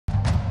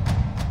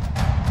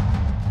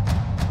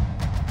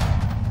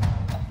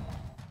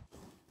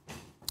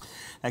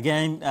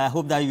Again, I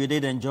hope that you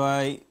did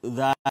enjoy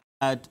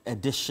that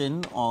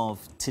edition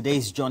of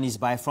today's Johnny's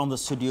Buy from the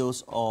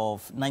studios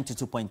of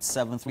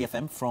 92.73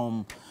 FM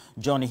from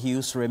Johnny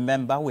Hughes.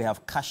 Remember, we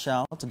have cash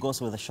out. It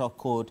goes with the short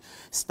code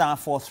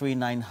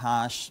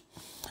 *439#.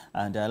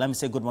 And let me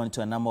say good morning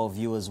to a number of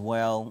you as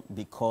well,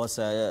 because,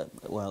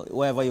 well,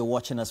 wherever you're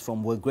watching us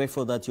from, we're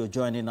grateful that you're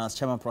joining us.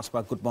 Chairman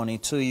Prosper, good morning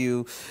to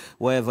you.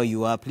 Wherever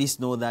you are, please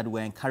know that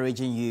we're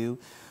encouraging you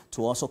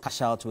to also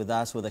cash out with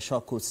us with the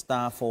short code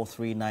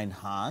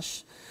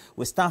 *439#.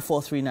 With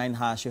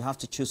 *439#, you have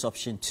to choose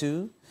option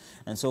 2.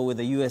 And so with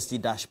the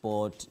USD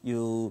dashboard,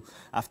 you,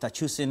 after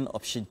choosing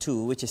option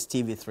 2, which is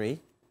TV3,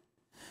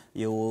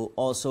 you will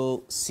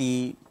also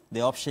see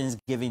the options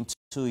given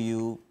to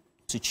you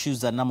to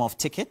choose the number of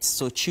tickets.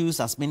 So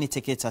choose as many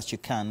tickets as you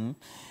can.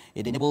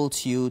 It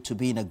enables you to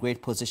be in a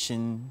great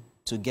position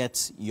to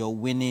get your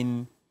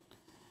winning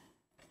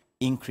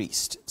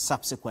increased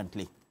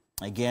subsequently.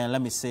 Again,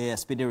 let me say a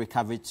speedy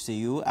recovery to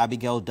you.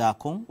 Abigail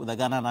Darkon with the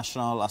Ghana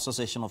National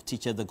Association of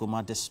Teachers, the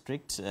Goma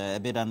District. A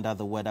bit under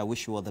the weather. I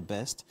wish you all the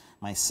best,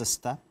 my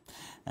sister.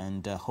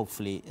 And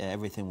hopefully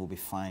everything will be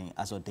fine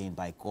as ordained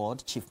by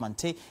God. Chief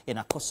Mante in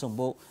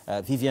Akosombo,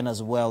 Vivian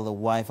as well, the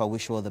wife, I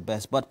wish you all the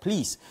best. But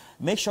please,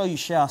 make sure you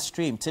share our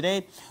stream.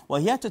 Today,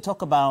 we're here to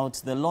talk about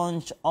the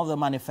launch of the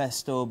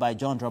manifesto by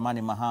John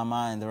Dramani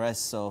Mahama and the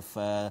rest of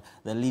the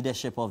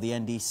leadership of the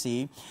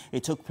NDC.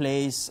 It took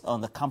place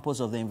on the campus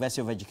of the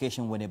University of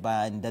Education,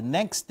 Winneba. And the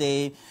next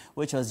day,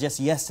 which was just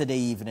yesterday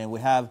evening, we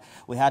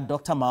had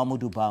Dr.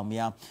 Mahmoud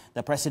Bawumia,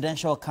 the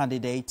presidential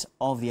candidate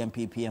of the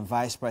MPP and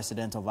vice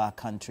president of our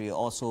country,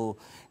 also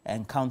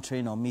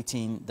encountering or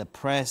meeting the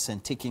press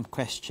and taking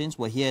questions.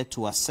 We're here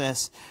to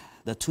assess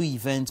the two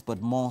events,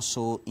 but more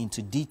so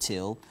into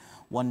detail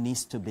what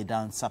needs to be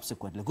done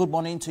subsequently. Good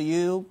morning to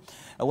you,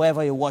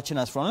 wherever you're watching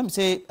us from. Let me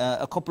say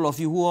a couple of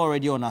you who are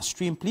already on our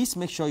stream, please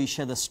make sure you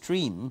share the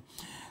stream.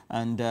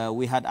 And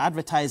we had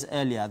advertised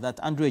earlier that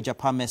Andrew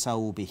Ejapamesa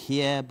will be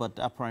here, but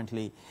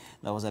apparently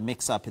there was a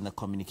mix-up in the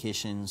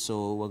communication.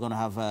 So we're going to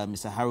have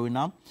Mr.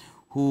 Haruna,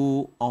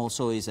 who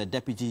also is a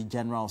Deputy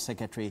General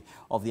Secretary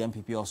of the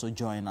MPP, also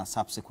join us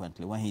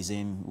subsequently. When he's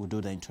in, we'll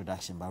do the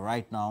introduction. But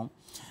right now,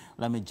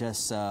 let me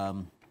just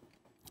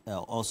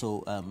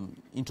also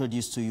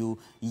introduce to you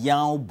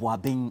Yao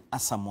Boabing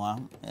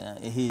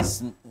Asamoah.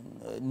 He's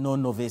no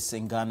novice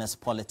in Ghana's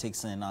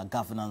politics and our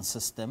governance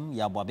system.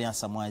 Yao Boabing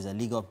Asamoah is a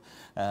legal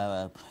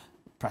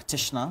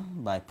practitioner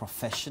by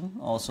profession,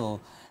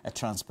 also a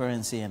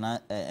transparency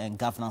and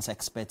governance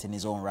expert in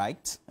his own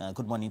right.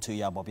 Good morning to you,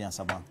 Yao Boabing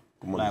Asamoah.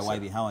 Good morning,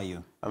 YB, how are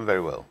you? I'm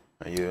very well.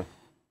 And you?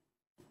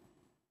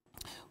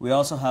 We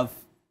also have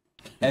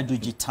Edu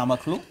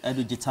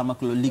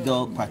Tamaklo,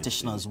 legal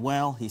practitioner as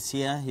well. He's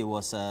here. He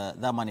was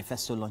that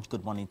manifesto launch.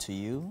 Good morning to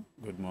you.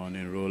 Good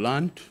morning,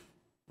 Roland.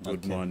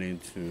 Good morning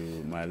to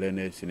my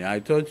learned senior. I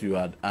thought you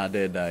had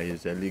added that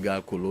he's a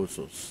legal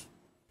colossus.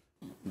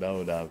 That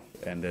would have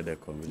ended the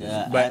conversation.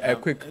 Yeah, but a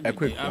quick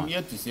one. I'm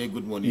here to say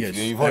good morning. Yes,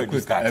 to you. a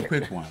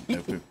quick one.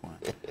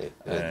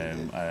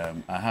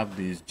 I have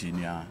this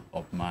junior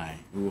of mine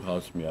who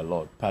helps me a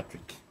lot,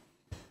 Patrick.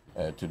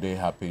 Today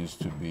happens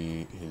to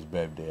be his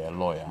birthday, a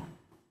lawyer.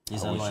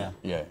 He's a lawyer?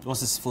 Yeah.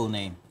 What's his full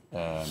name?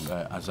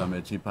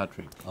 Azameti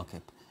Patrick.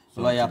 Okay.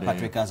 So lawyer today,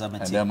 Patrick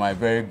Azameti. And then my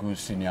very good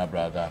senior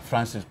brother,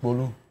 Francis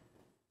Bolu.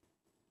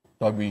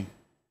 Toby,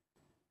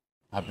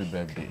 happy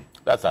birthday.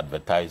 That's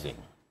advertising.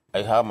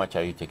 How much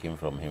are you taking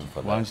from him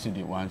for that? One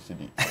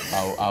cedi.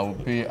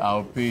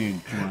 I'll pay in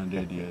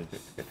 200 years.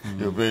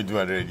 You'll pay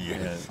 200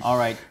 years. Yes. All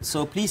right.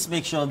 So please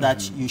make sure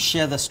that you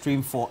share the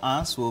stream for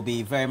us. We'll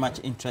be very much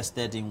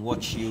interested in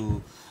what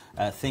you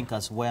think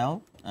as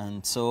well.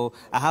 And so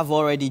I have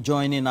already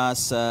joining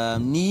us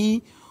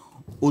Ni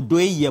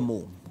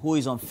Odoyemo, who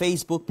is on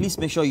Facebook. Please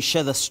make sure you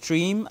share the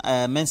stream.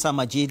 Mensa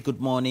Majid,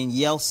 good morning.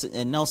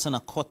 Nelson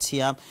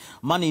Akotia,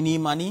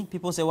 Money.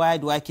 People say, why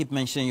do I keep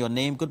mentioning your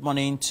name? Good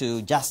morning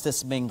to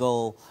Justice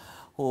Mingle,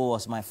 who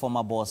was my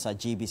former boss at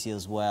GBC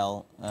as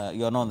well.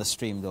 You're not on the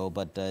stream, though,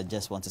 but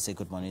just want to say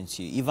good morning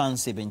to you. Ivan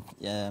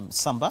Sibin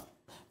Samba,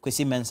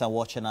 Kwesi Mensa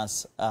watching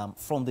us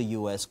from the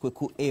US.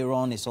 Kweku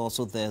Aaron is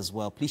also there as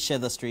well. Please share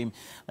the stream.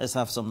 Let's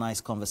have some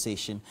nice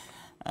conversation.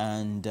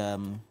 And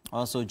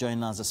also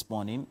joining us this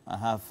morning, I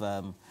have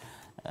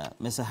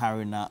Mr.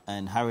 Haruna,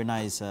 and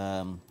Haruna is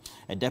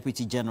a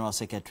Deputy General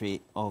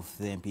Secretary of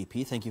the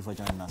MPP. Thank you for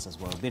joining us as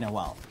well. It's been a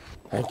while.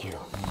 Thank you.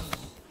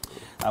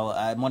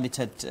 I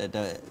monitored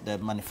the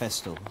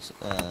manifesto.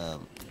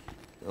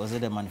 Was it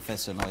the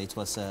manifesto? No, it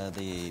was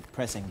the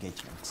press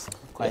engagements.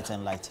 Quite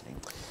enlightening.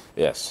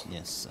 Yes.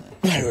 Yes.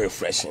 Very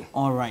refreshing.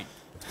 All right.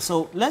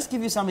 So let's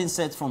give you some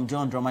insights from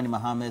John Dramani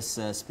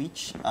Mahama's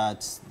speech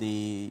at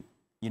the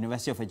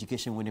University of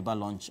Education Winneba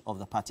launch of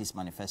the party's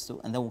manifesto,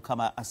 and then we'll come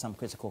out ask some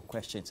critical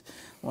questions.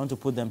 We want to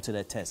put them to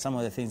the test. Some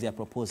of the things they are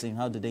proposing,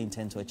 how do they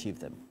intend to achieve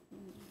them?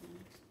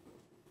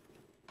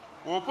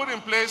 We'll put in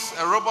place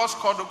a robust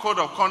code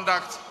of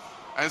conduct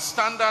and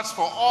standards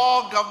for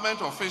all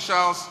government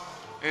officials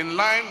in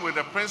line with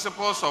the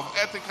principles of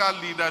ethical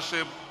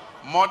leadership,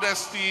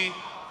 modesty,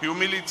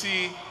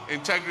 humility,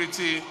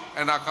 integrity,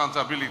 and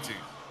accountability.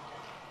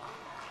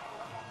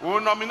 We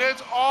will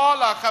nominate all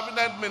our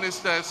cabinet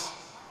ministers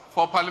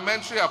for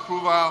parliamentary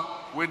approval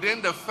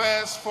within the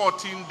first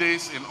 14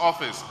 days in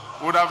office.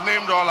 We would have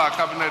named all our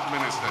cabinet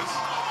ministers.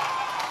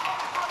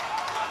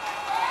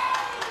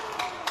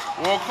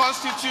 We will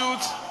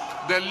constitute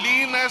the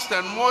leanest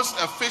and most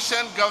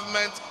efficient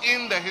government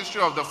in the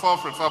history of the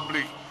Fourth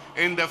Republic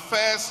in the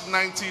first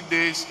 90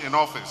 days in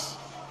office.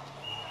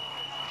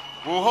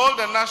 We will hold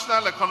a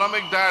national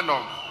economic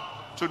dialogue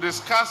to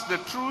discuss the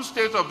true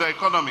state of the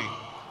economy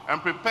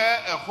and prepare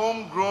a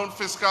homegrown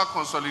fiscal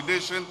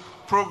consolidation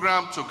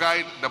program to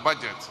guide the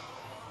budget.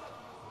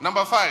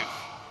 Number 5,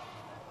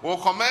 we'll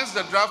commence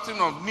the drafting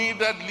of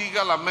needed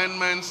legal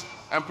amendments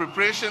and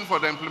preparation for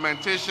the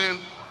implementation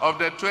of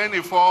the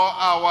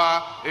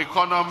 24-hour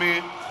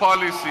economy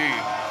policy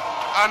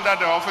under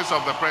the office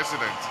of the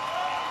President.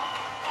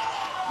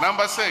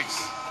 Number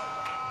 6,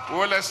 we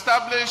will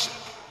establish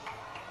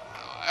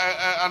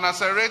an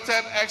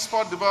accelerated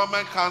Export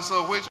Development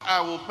Council, which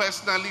I will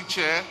personally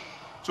chair,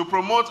 to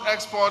promote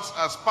exports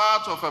as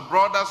part of a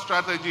broader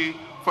strategy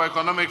for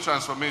economic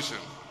transformation.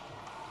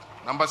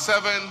 Number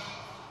 7,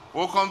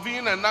 we'll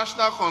convene a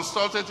national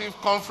consultative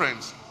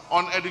conference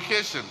on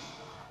education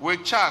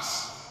with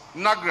CHAS,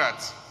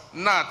 NAGRAT,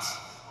 NAT,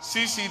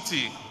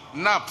 CCT,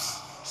 NAPS,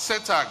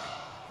 CETAG,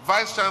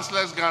 Vice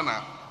Chancellors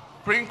Ghana,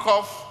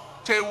 PRINCOF,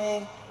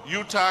 TEWU,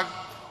 UTAG,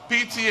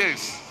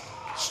 PTAs,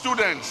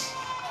 students,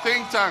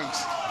 think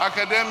tanks,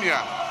 academia,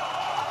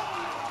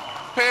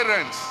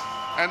 parents,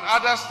 and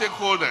other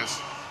stakeholders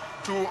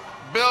to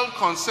build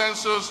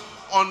consensus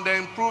on the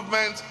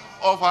improvement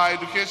of our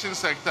education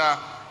sector,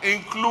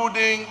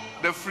 including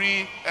the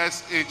free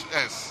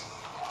SHS.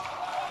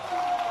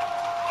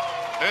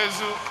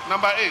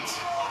 Number 8,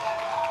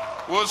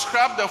 we'll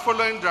scrap the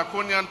following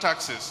draconian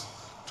taxes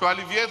to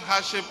alleviate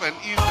hardship and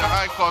ease the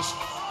high cost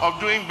of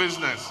doing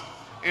business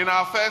in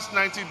our first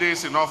 90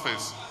 days in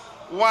office.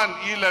 1,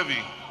 e-levy.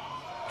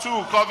 2,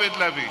 COVID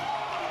levy.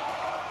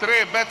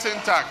 3, betting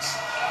tax.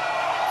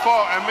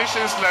 4,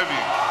 emissions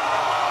levy.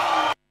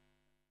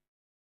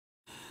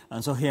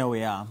 And so here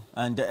we are.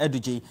 And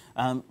Eduji,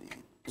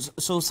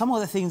 so some of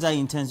the things I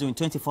intend doing,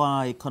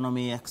 24-hour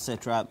economy,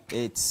 etc.,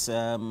 it's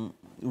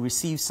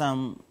received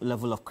some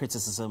level of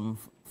criticism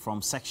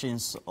from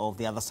sections of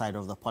the other side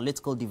of the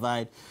political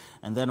divide,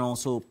 and then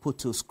also put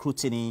to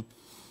scrutiny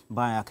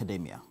by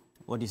academia.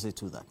 What do you say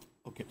to that?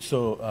 Okay,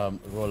 so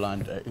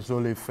Roland, it's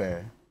only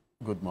fair.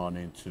 Good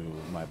morning to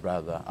my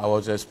brother. I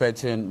was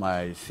expecting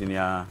my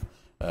senior,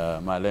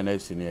 my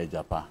learned senior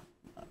Japa,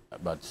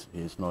 but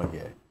he's not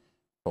here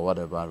for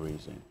whatever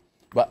reason.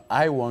 But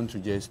I want to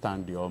just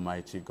thank the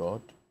Almighty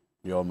God,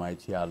 the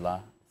Almighty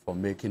Allah, for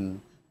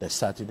making the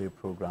Saturday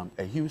program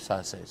a huge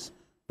success.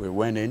 We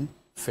went in,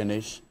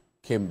 finished,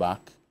 came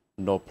back,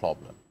 no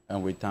problem.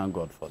 And we thank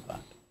God for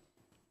that.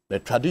 The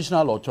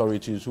traditional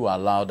authorities who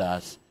allowed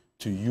us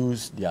to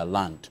use their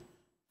land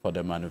for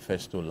the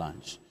manifesto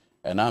launch.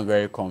 And I'm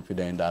very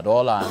confident that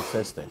all our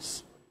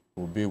ancestors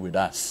will be with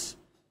us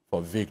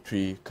for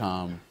victory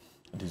come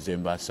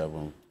December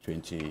 7,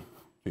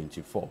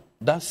 2024.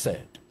 That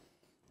said,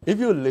 if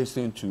you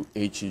listen to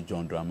H.E.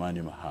 John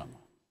Dramani Mahama,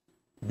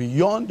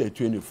 beyond the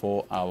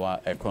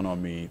 24-hour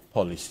economy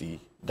policy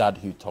that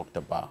he talked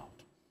about,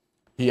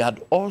 he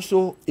had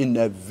also, in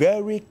a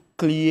very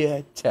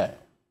clear term,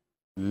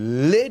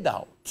 laid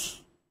out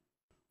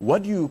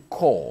what you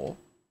call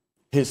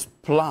his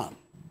plan,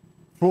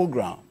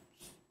 programs,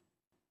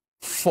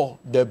 for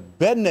the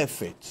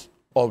benefit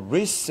of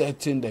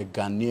resetting the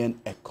Ghanaian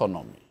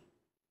economy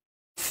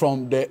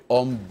from the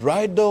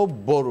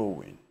unbridled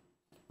borrowing,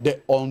 the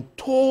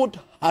untold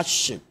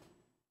hardship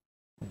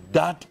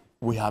that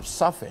we have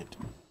suffered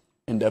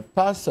in the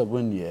past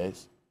 7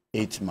 years,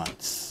 8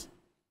 months.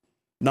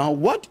 Now,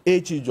 what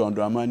H.E. John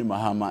Dramani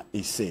Mahama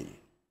is saying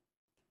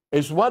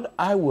is what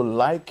I would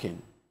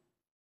liken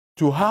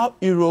to how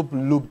Europe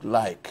looked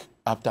like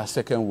after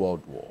Second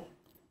World War,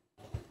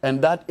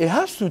 and that it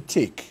has to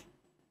take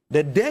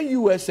the then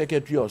U.S.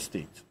 Secretary of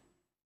State,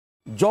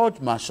 George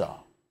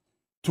Marshall,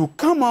 to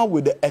come out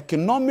with the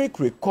economic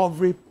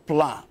recovery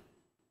plan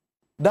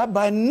that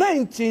by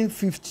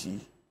 1950,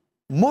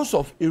 most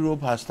of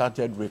Europe has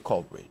started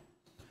recovering.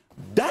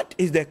 That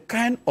is the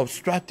kind of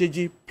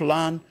strategy,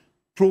 plan,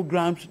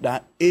 programs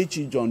that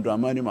H.E. John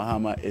Dramani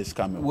Mahama is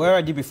coming with. Where are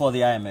you before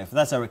the IMF?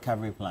 That's a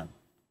recovery plan.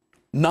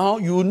 Now,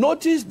 you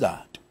notice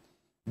that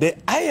the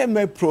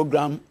IMF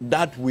program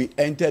that we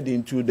entered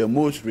into, the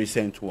most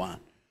recent one,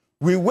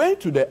 we went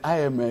to the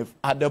IMF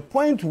at the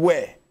point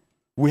where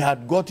we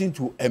had gotten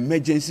to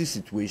emergency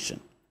situation.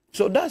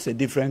 So that's a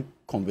different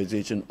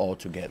conversation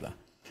altogether.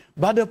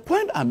 But the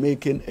point I'm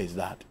making is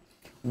that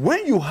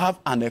when you have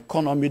an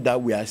economy that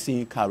we are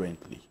seeing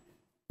currently,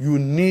 you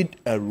need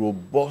a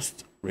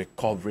robust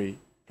recovery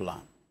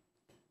plan.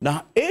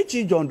 Now,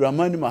 H.E. John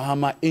Dramani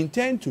Mahama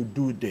intends to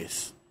do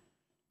this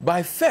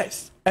by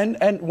first,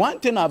 and one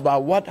thing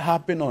about what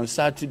happened on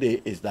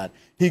Saturday is that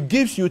he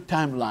gives you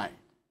timeline.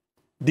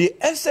 The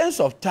essence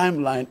of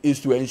timeline is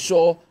to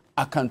ensure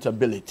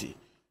accountability.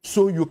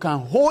 so you can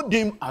hold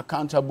him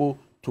accountable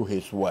to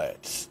his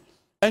words.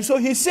 And so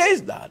he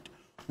says that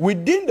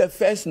within the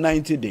first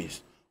 90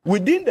 days,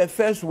 within the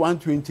first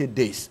 120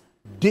 days,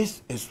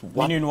 this is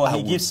what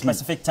he gives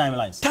specific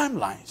timelines.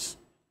 Timelines.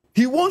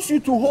 He wants you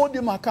to hold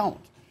him account.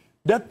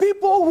 The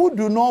people who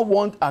do not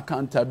want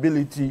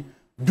accountability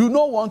do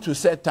not want to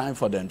set time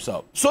for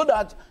themselves, so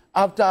that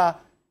after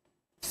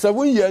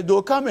 7 years,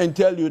 they'll come and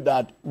tell you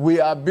that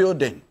we are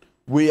building,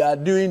 we are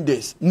doing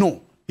this.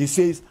 No, he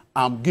says,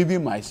 I'm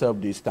giving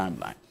myself this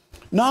timeline.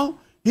 Now,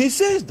 he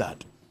says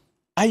that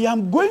I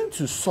am going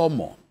to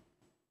summon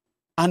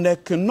an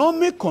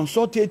economic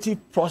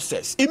consultative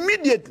process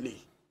immediately,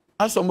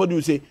 as somebody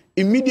will say,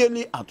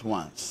 immediately at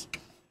once.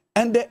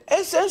 And the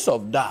essence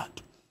of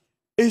that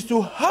is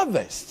to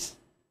harvest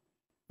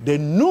the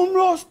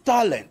numerous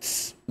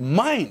talents,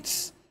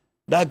 minds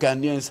that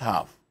Ghanaians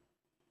have.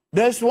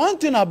 There's one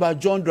thing about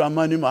John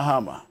Dramani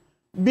Mahama,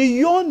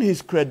 beyond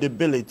his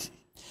credibility,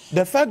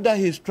 the fact that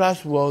he's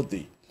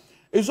trustworthy,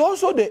 is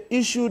also the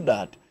issue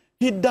that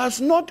he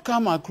does not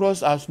come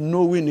across as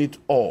knowing it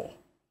all.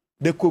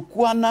 The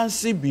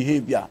Kwakwanansi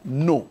behavior,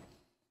 no.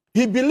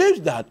 He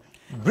believes that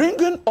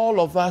bringing all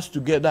of us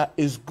together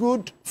is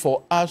good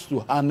for us to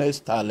harness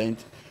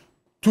talent,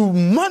 to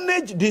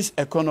manage this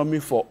economy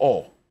for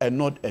all and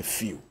not a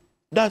few.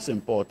 That's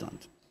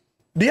important.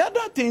 The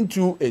other thing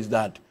too is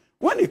that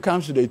when it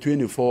comes to the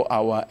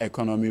 24-hour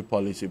economy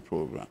policy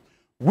program,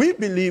 we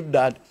believe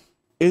that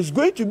it's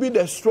going to be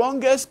the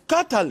strongest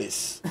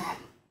catalyst.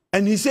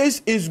 And he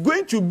says it's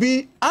going to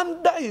be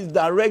under his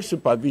direct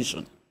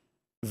supervision.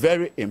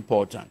 Very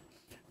important.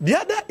 The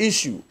other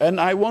issue,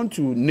 and I want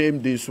to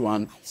name this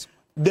one,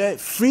 the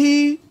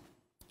free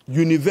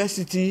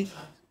university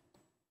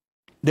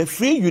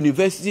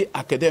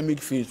academic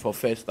fees for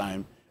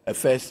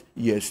first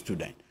year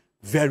student.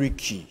 Very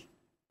key.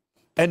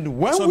 And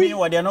when so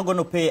meanwhile, they're not going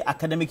to pay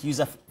academic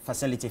user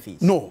facility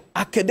fees? No.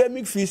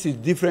 Academic fees is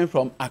different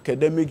from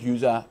academic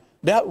user.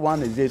 That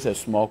one is just a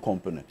small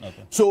component.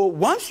 Okay. So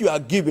once you are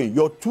given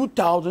your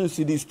 2,000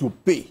 cedis to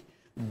pay,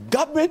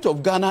 government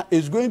of Ghana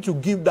is going to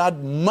give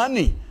that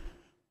money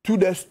to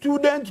the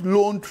student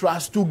loan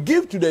trust to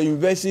give to the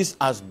universities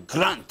as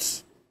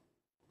grants.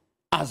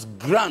 As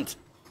grant,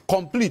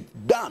 complete,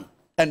 done,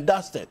 and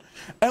dusted.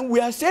 And we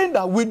are saying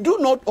that we do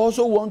not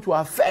also want to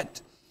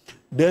affect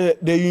the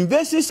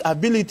university's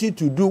ability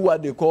to do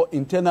what they call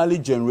internally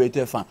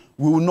generated fund.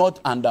 We will not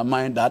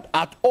undermine that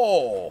at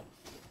all.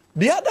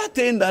 The other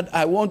thing that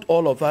I want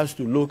all of us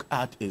to look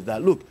at is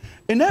that, look,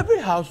 in every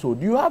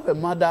household, you have a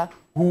mother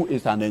who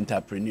is an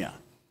entrepreneur.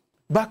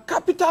 But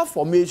capital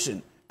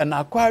formation and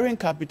acquiring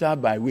capital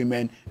by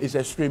women is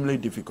extremely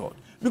difficult.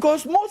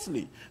 Because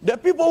mostly, the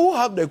people who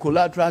have the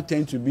collateral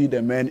tend to be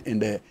the men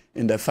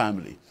in the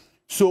family.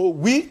 So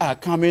we are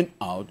coming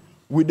out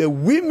with the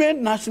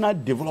Women National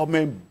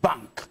Development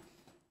Bank.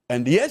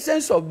 And the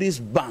essence of this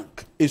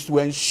bank is to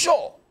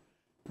ensure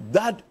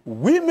that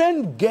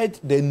women get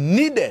the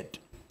needed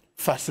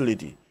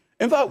facility.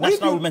 In fact,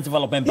 National Women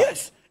Development Bank.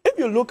 Yes. If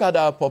you look at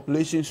our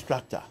population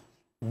structure,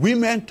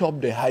 women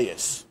top the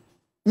highest.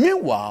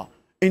 Meanwhile,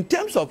 in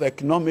terms of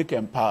economic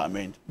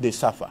empowerment, they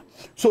suffer.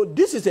 So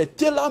this is a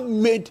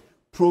tailor-made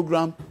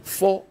program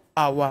for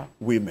our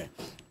women.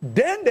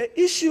 Then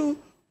the issue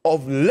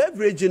of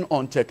leveraging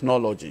on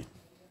technology,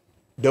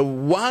 the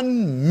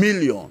 1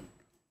 million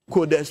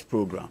coders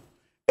program.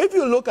 If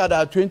you look at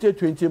our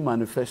 2020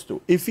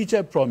 manifesto, it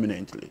featured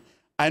prominently.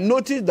 I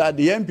noticed that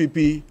the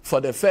MPP, for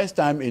the first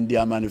time in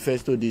their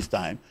manifesto this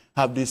time,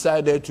 have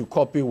decided to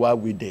copy what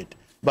we did.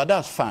 But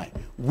that's fine.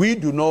 We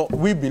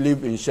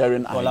believe in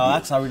sharing ideas. Well, I'll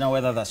ask Arena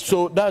whether that's true.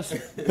 So that's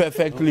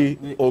perfectly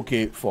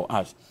okay for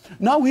us.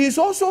 Now, he's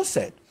also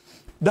said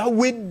that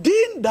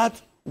within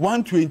that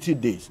 120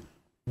 days,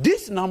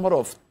 this number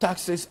of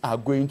taxes are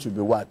going to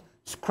be what?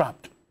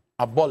 Scrapped,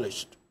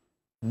 abolished.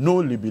 No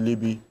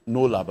libi-libi,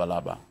 no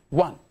laba-laba.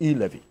 One,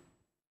 e-levy.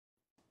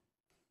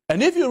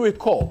 And if you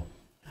recall,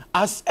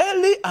 as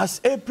early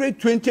as April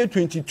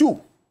 2022,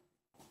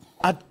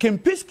 at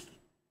Kempiski,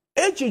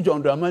 H.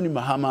 John Dramani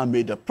Mahama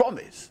made a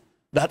promise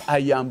that I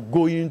am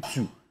going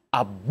to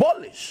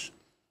abolish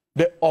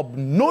the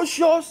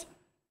obnoxious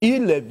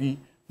e-levy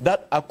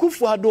that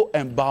Akufo-Addo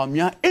and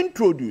Bawumia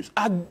introduced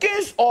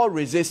against all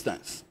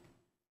resistance.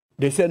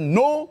 They said,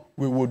 no,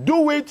 we will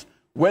do it.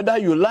 Whether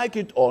you like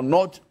it or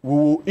not, we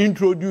will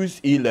introduce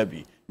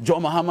e-levy.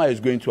 John Mahama is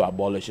going to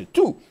abolish it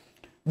too.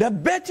 The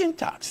betting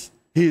tax,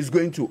 he is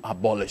going to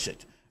abolish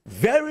it.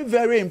 Very,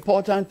 very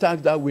important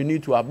tax that we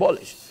need to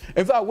abolish.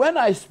 In fact, when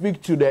I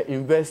speak to the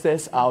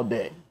investors out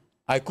there,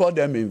 I call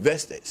them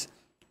investors.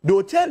 They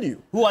will tell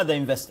you. Who are the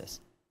investors?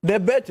 The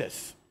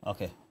bettors.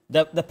 Okay.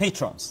 The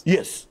patrons.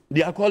 Yes,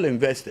 they are called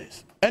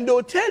investors. And they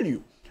will tell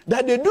you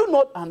that they do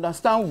not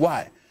understand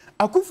why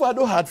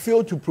Akufo-Addo had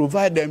failed to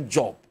provide them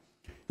jobs.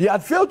 He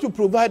had failed to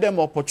provide them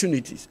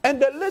opportunities.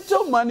 And the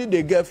little money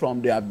they get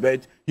from their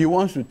bet, he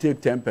wants to take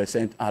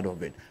 10% out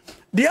of it.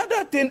 The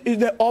other thing is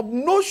the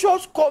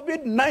obnoxious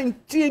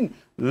COVID-19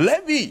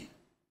 levy.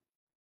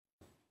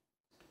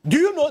 Do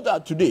you know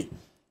that today,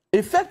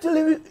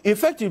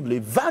 effectively,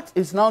 VAT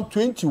is now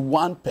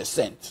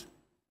 21%.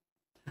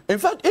 In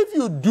fact, if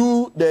you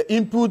do the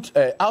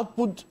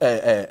output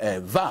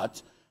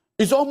VAT,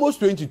 it's almost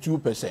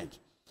 22%.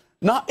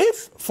 Now,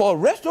 if for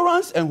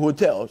restaurants and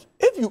hotels,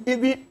 if you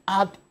even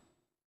add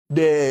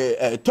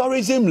the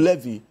tourism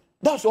levy,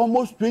 that's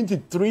almost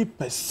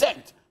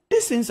 23%.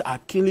 These things are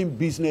killing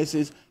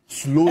businesses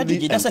slowly.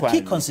 Edigi, that's a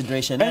key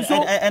consideration.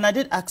 And I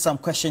did ask some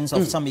questions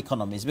of some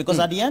economists, because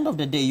at the end of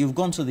the day, you've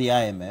gone to the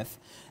IMF,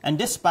 and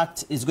this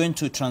pact is going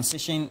to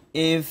transition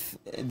if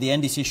the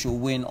NDC should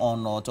win or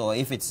not, or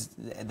if it's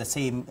the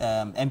same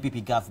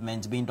MPP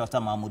government being Dr.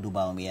 Mahmoud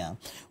Bawumia,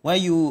 where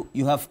you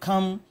have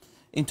come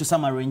into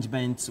some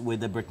arrangements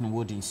with the Bretton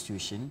Woods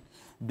institution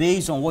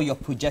based on what your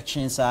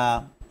projections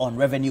are on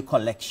revenue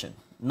collection.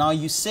 Now,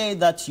 you say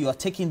that you are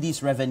taking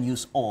these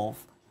revenues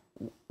off.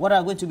 What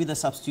are going to be the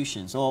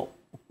substitutions, or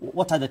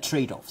what are the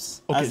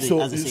trade-offs? Okay,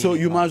 so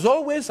you must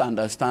always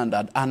understand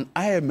that an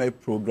IMF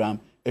program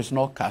is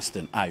not cast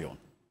in iron.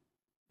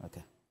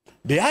 Okay.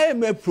 The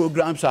IMF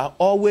programs are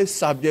always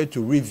subject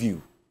to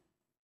review.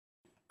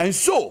 And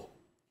so,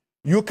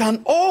 you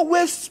can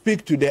always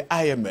speak to the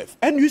IMF.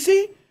 And you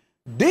see,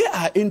 they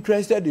are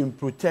interested in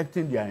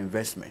protecting their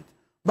investment.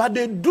 But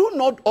they do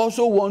not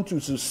also want to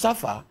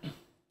suffer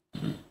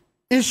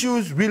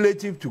issues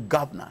relative to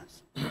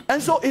governance.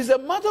 And so it's a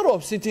matter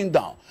of sitting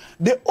down.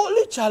 The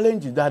only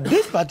challenge is that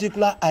this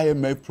particular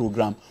IMF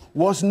program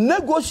was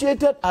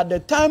negotiated at the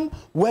time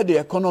where the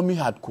economy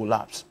had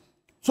collapsed.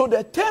 So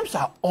the terms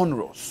are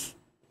onerous.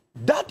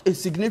 That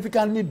is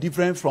significantly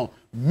different from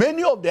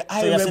many of the IMF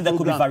programs. So you're saying there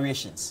could be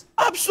variations?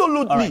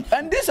 Absolutely. Right.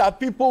 And these are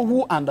people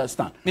who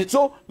understand.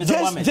 So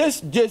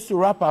just to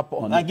wrap up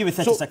on I'll give you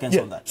 30 seconds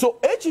on that. So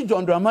H.E.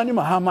 John Dramani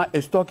Mahama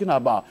is talking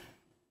about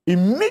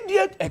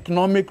immediate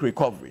economic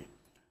recovery.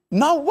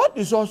 Now, what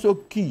is also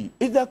key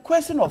is the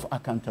question of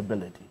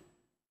accountability.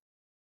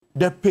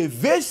 The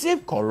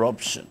pervasive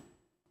corruption,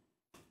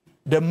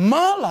 the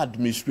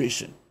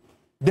maladministration,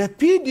 the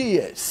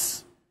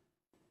PDS,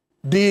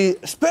 the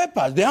spare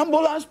parts, the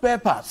ambulance spare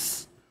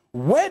parts,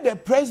 where the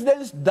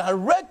president's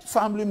direct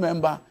family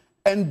member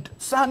and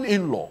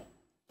son-in-law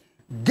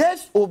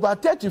gets over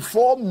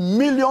 $34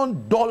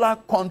 million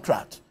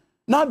contract.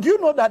 Now, do you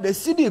know that the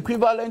CD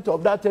equivalent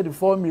of that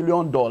 $34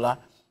 million,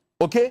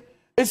 okay,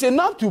 is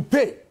enough to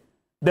pay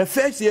the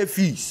first year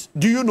fees?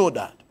 Do you know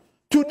that?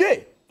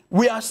 Today,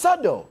 we are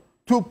saddled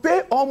to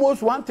pay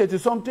almost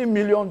 $130-something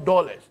million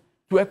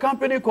to a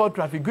company called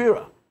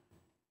Trafiguera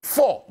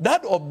for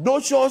that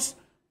obnoxious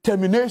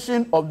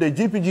termination of the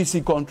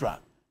GPGC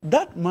contract.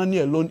 That money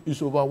alone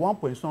is over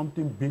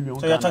 1.something billion.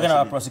 So you're talking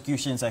about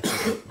prosecutions,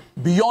 actually?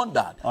 Beyond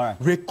that,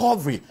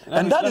 recovery.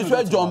 And that is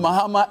where John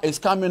Mahama is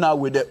coming out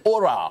with the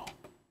oral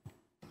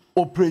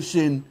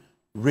Operation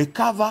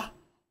Recover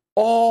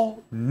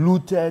All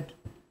Looted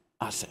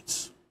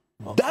Assets.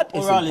 Okay. That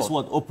is oral is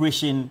what?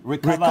 Operation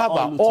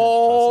Recover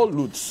all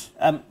loots.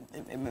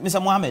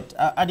 Mr. Mohammed,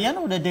 at the end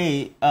of the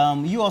day,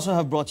 you also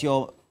have brought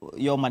your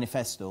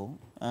manifesto,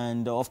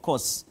 and of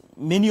course,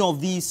 many of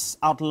these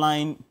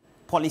outline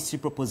policy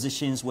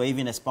propositions were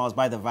even espoused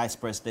by the Vice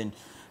President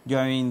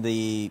during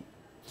the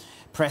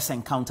press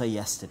encounter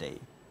yesterday.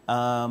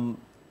 That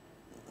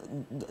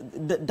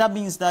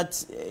means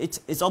that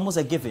it's almost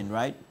a given,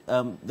 right?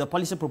 The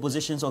policy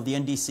propositions of the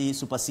NDC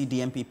supersede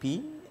the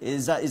MPP.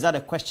 Is that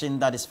a question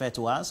that is fair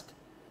to ask?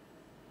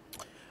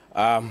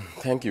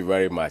 Thank you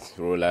very much,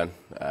 Roland.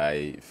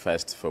 I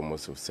first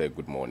foremost will say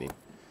good morning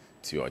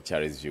to your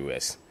cherished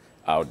viewers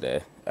out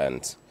there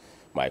and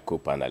my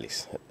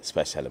co-panelists,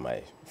 especially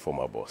my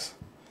former boss,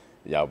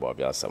 Yao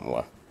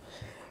Samoa.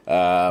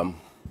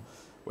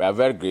 We are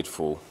very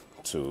grateful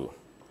to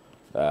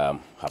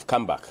have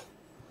come back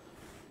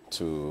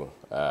to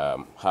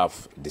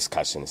have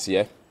discussions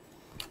here,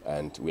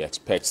 and we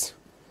expect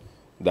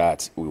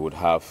that we would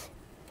have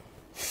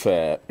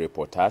fair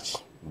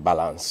reportage,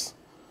 balanced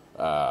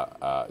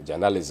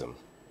journalism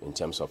in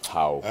terms of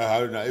how...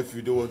 if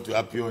you don't want to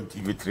appear on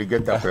TV3,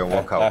 get up and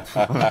walk out.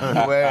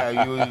 Where are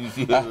you?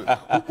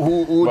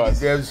 Who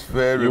deserves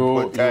fair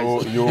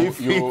reportage?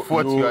 If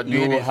what you are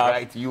doing is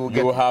right,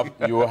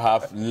 you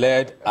have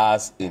led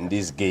us in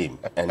this game,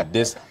 and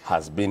this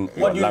has been...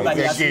 What do you mean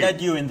he has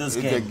led you in this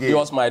game? He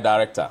was my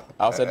director.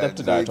 I was a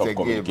deputy director of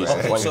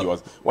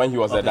communications when he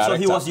was the director. So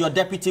he was your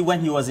deputy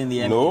when he was in the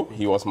MPP? No,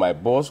 he was my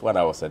boss when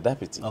I was a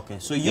deputy. Okay,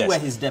 so you were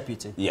his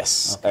deputy?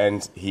 Yes,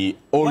 and he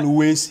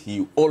always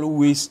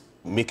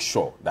make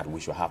sure that we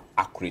should have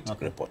accurate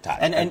reportage.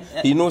 And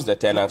he knows the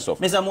tenets of...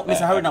 Mr.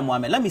 Haruna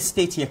Mohammed, let me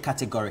state here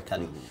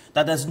categorically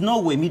that there's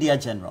no way Media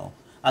General,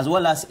 as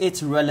well as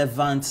its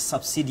relevant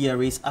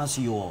subsidiaries, as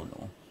you all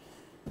know,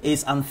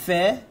 is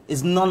unfair,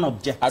 is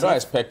non-objective. I don't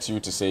expect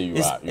you to say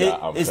you are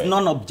unfair. It's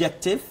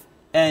non-objective,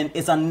 and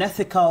it's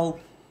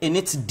unethical in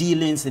its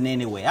dealings in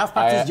any way. I've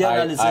practiced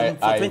journalism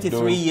for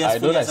 23 years,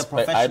 fully as a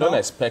professional. I don't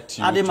expect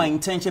you adding my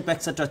internship,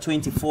 etc.,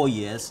 24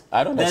 years.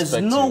 I don't expect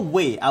There's no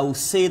way I will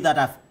say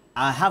that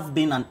I have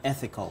been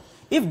unethical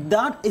If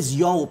that is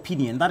your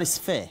opinion, that is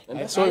fair.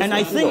 And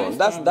I think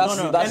that's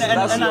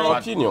your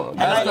opinion.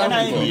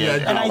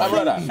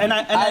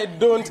 I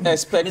don't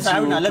expect you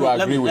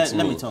to agree with me.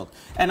 Let me talk.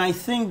 And I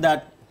think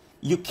that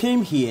you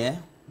came here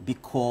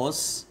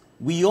because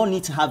we all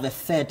need to have a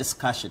fair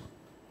discussion.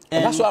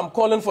 And that's why I'm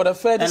calling for the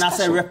fair discussion.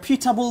 And as a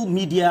reputable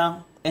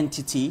media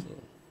entity,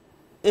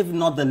 if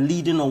not the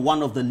leading or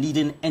one of the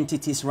leading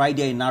entities right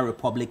there in our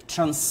republic,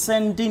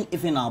 transcending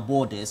even our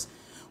borders,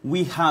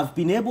 we have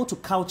been able to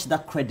couch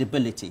that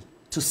credibility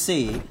to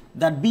say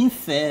that being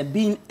fair,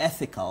 being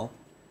ethical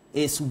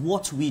is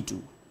what we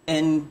do.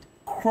 And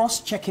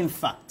cross-checking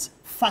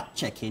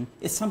fact-checking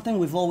is something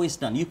we've always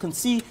done. You can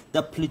see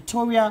the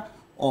plethora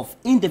of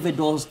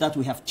individuals that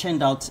we have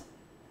churned out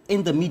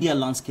in the media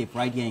landscape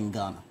right here in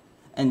Ghana.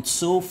 And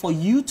so for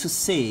you to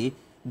say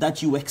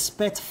that you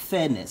expect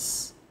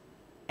fairness,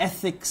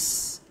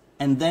 ethics,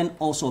 and then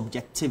also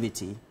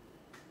objectivity,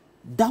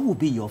 that will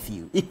be your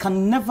view. It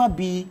can never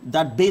be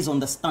that based on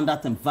the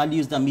standards and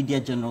values that Media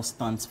General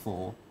stands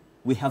for,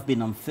 we have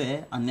been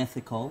unfair,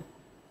 unethical.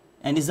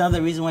 And is that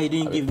the reason why you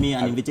didn't give me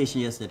an invitation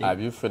yesterday? Have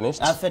you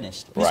finished? I've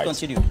finished. Please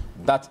continue.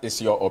 That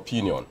is your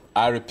opinion.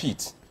 I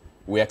repeat,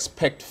 we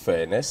expect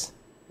fairness,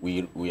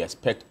 we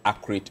expect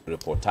accurate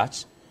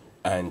reportage,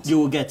 and you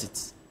will get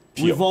it.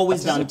 Pure. We've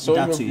always done so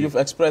that to you. You've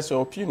expressed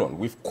your opinion.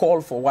 We've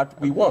called for what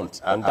we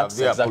want, and that's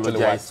exactly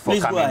why.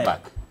 Please go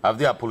ahead. Have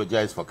they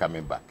apologized for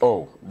coming back?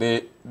 Oh,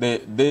 they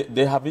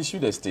have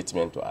issued a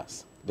statement to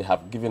us. They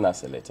have given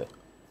us a letter.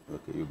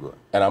 Okay, you go.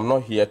 And I'm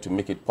not here to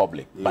make it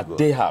public, but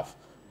they have.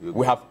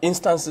 We have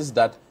instances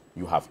that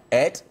you have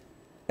erred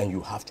and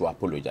you have to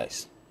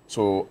apologize.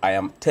 So I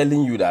am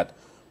telling you that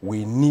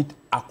we need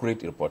accurate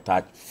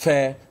reportage,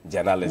 fair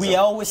journalism. We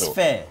are always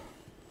fair,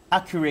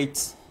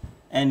 accurate,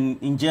 and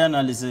in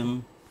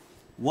journalism,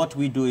 what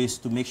we do is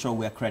to make sure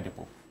we are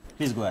credible.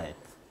 Please go ahead.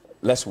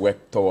 Let's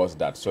work towards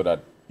that so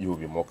that you will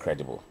be more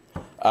credible.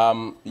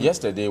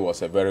 Yesterday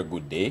was a very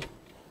good day.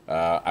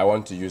 I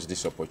want to use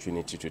this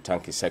opportunity to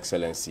thank His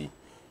Excellency,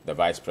 the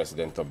Vice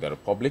President of the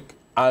Republic,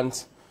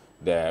 and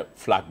the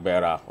flag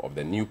bearer of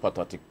the new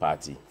Patriotic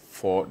Party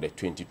for the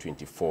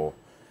 2024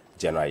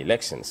 general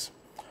elections.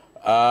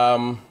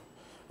 I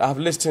have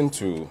listened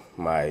to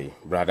my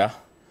brother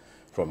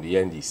from the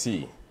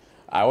NDC.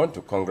 I want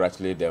to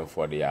congratulate them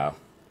for their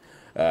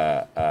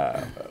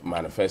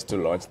manifesto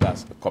launch,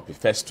 that's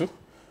Copyfesto.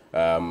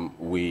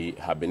 We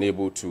have been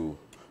able to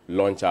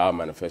launch our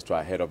manifesto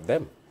ahead of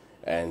them.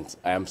 And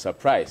I am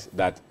surprised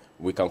that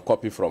we can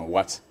copy from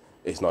what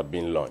is not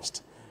being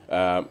launched.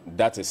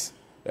 That is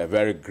a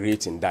very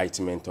great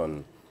indictment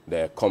on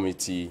the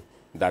committee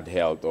that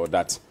held or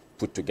that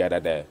put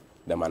together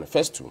the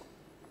manifesto.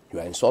 You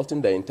are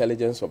insulting the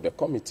intelligence of the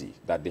committee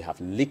that they have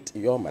leaked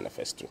your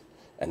manifesto.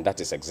 And that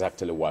is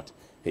exactly what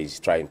he's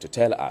trying to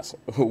tell us.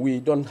 We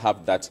don't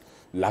have that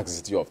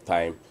laxity of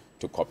time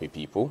to copy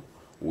people.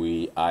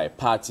 We are a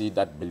party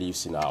that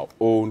believes in our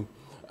own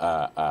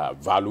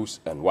values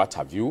and what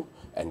have you,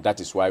 and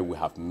that is why we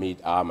have made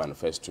our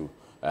manifesto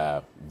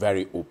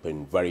very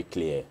open, very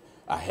clear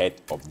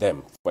ahead of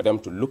them, for them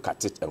to look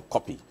at it and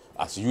copy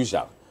as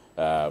usual,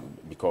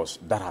 because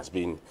that has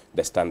been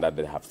the standard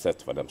they have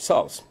set for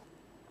themselves.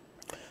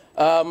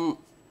 I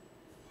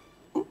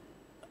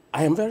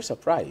am very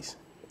surprised.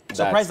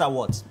 Surprised at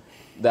what?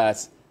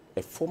 That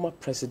a former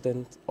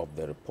president of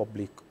the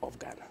Republic of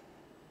Ghana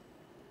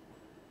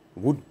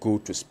would go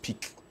to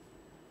speak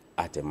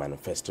at a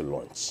manifesto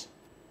launch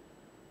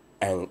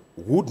and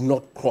would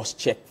not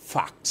cross-check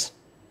facts,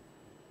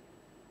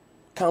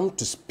 come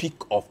to speak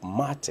of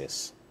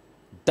matters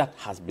that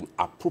has been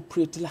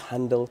appropriately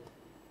handled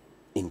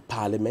in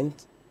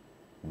Parliament,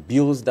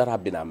 bills that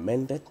have been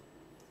amended,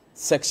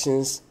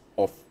 sections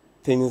of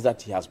things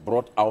that he has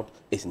brought out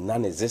is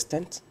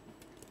non-existent.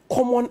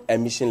 Common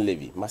emission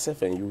levy,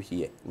 myself and you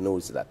here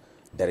knows that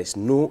there is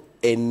no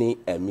any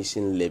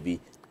emission levy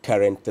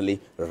currently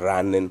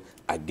running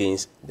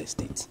against the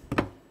state.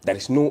 There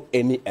is no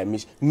any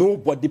emission,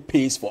 nobody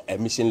pays for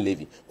emission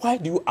levy. Why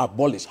do you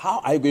abolish? How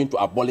are you going to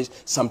abolish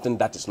something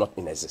that is not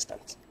in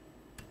existence?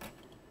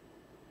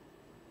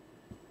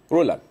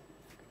 Roland,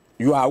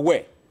 you are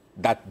aware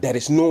that there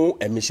is no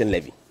emission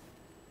levy.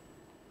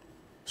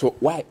 So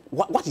why,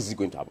 what is he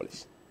going to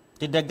abolish?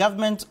 Did the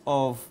government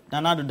of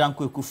Nana Addo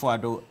Dankwa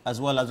Akufo-Addo as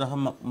well as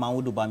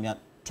Mahmoud Bawumia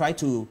try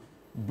to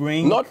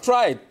bring... Not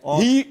tried.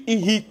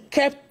 He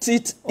kept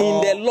it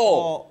in the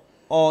law.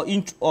 Or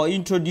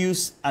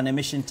introduce an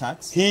emission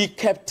tax? He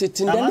kept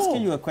it in the law. I'm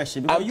asking you a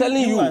question. I'm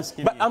telling you,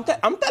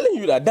 I'm telling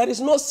you that there is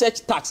no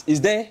such tax.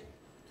 Is there?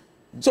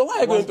 So why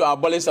are you going to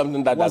abolish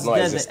something that does not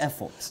exist? Was there the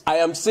effort? I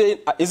am saying,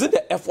 is it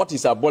the effort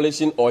he's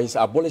abolishing or he's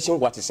abolishing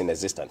what is in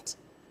existence?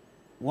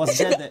 Was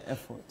there the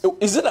effort?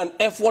 Is it an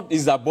effort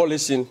he's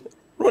abolishing?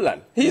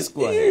 Roland, you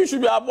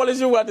should be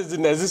abolishing what is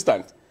in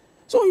existence.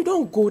 So you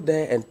don't go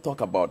there and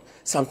talk about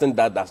something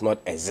that does not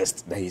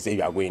exist, that he say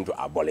you are going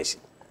to abolish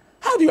it.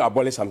 How do you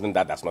abolish something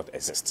that does not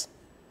exist?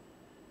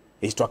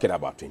 He's talking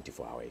about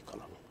 24-hour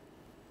economy.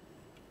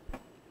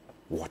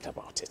 What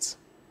about it?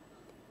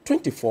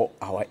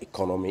 24-hour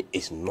economy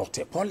is not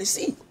a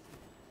policy.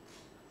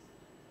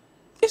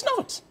 It's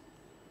not.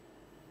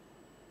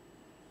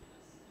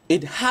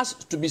 It has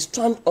to be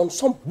stranded on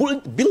some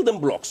building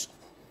blocks.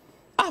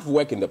 I've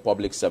worked in the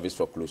public service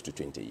for close to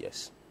 20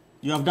 years.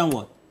 You have done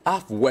what?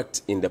 I've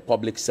worked in the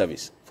public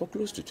service for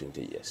close to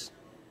 20 years.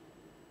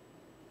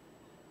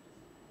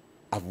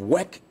 I've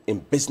worked in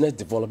business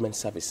development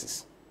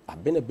services.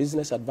 I've been a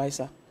business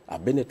advisor.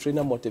 I've been a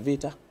trainer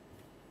motivator.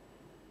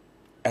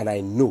 And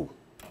I know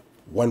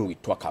when we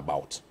talk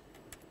about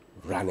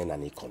running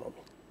an economy,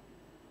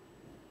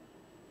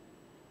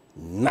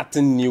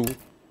 nothing new,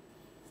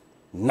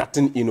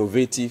 nothing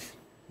innovative,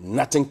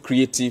 nothing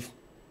creative,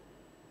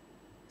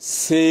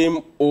 same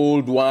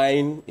old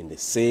wine in the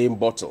same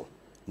bottle,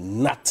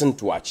 nothing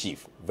to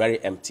achieve,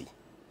 very empty.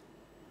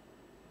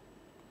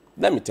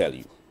 Let me tell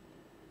you,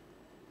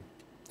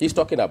 he's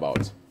talking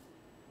about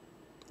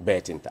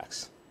betting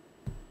tax.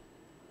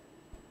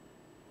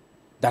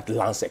 That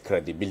lands a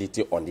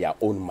credibility on their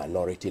own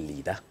minority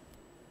leader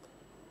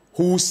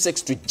who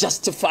seeks to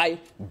justify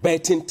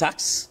betting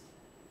tax.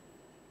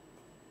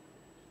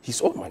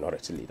 His own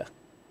minority leader,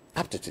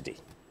 up to today,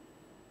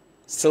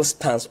 still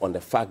stands on the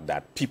fact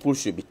that people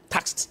should be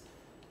taxed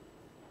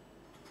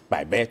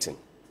by betting.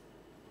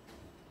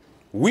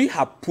 We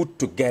have put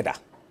together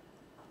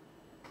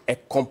a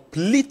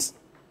complete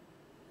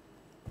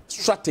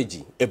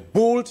strategy, a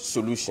bold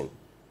solution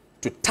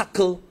to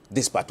tackle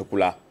this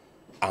particular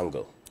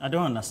angle. I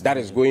don't understand. That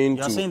is going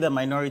to... You're saying the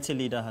minority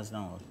leader has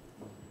done what?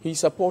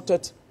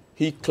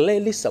 He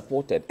clearly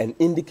supported and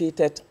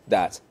indicated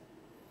that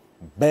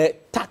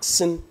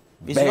taxing...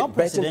 Is your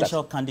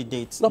presidential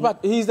candidate... No, but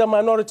he's the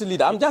minority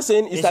leader. I'm just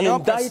saying it's an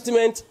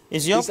indictment.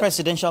 Is your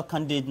presidential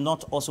candidate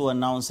not also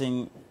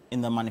announcing in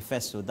the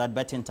manifesto that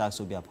betting tax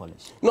will be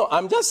abolished? No,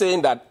 I'm just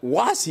saying that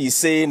whilst he's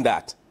saying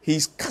that,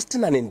 he's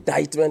casting an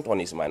indictment on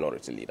his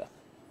minority leader.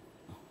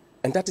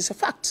 And that is a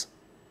fact.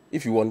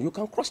 If you want, you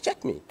can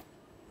cross-check me.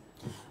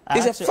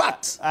 It's a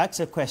fact. I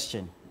ask a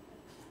question.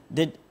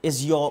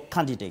 Is your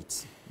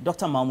candidate,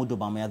 Dr. Mahmoud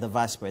Obama, the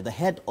vice president, the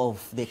head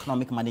of the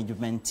economic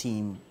management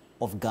team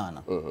of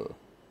Ghana,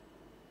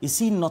 is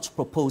he not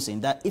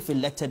proposing that if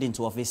elected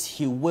into office,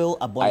 he will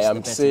abolish the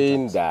betting tax? I am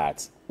saying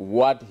that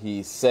what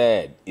he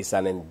said is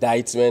an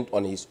indictment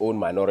on his own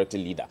minority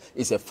leader.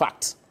 It's a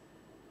fact.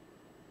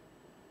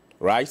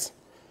 Right?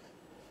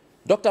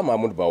 Dr.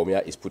 Mahmoud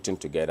Bawumia is putting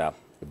together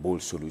a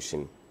bold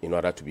solution in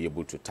order to be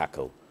able to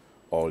tackle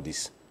all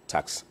these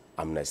tax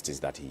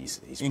amnesties that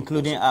he's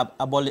including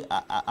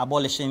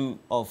abolishing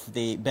of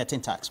the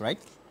betting tax, right?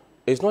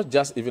 It's not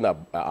just even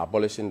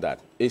abolishing that.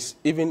 It's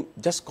even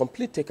just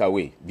complete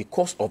takeaway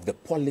because of the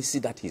policy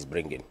that he's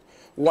bringing.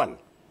 One,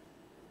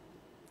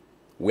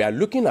 we are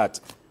looking at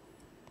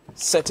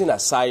setting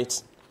aside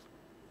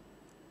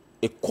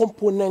a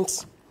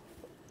component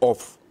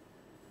of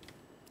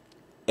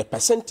a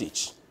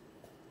percentage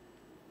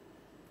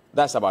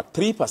that's about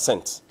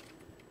 3%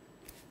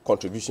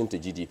 contribution to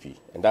GDP,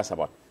 and that's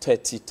about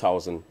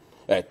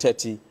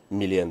 $30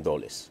 million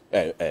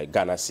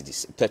Ghana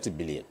cedis, 30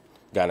 billion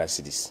Ghana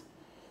cedis.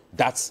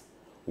 That's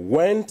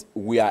when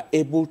we are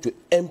able to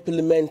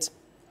implement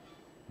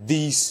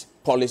these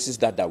policies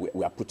that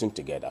we are putting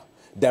together.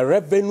 The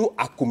revenue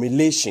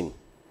accumulation,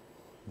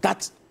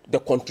 that's the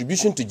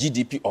contribution to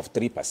GDP of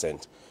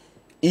 3%,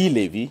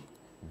 e-levy,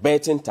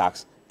 betting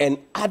tax, and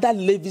other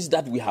levies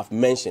that we have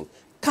mentioned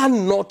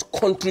cannot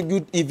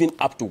contribute even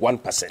up to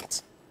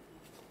 1%.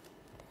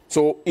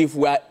 So if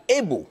we are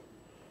able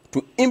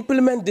to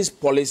implement this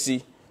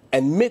policy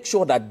and make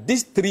sure that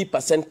this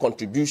 3%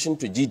 contribution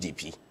to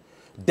GDP,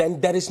 then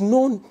there is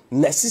no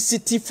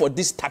necessity for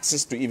these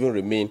taxes to even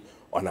remain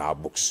on our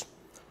books.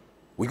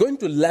 We're going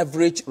to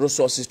leverage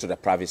resources to the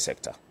private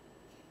sector.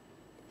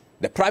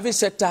 The private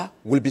sector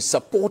will be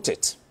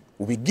supported,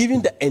 will be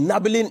given the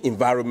enabling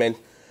environment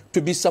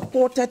to be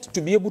supported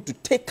to be able to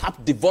take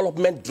up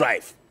development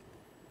drive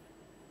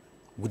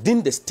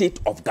within the state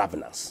of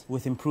governance.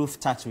 With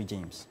improved tax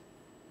regimes.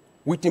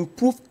 With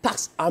improved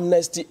tax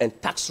amnesty and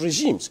tax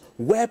regimes,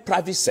 where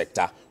private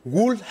sector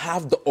will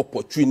have the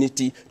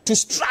opportunity to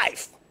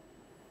strive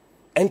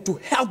and to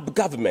help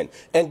government.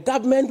 And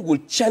government will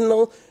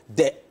channel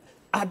the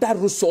other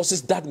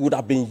resources that would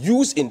have been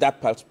used in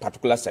that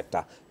particular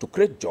sector to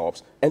create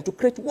jobs and to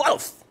create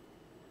wealth.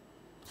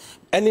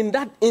 And in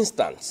that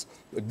instance,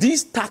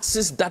 these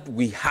taxes that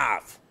we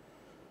have,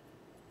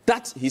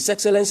 that His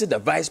Excellency the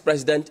Vice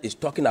President is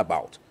talking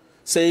about,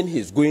 saying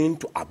he's going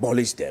to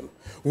abolish them,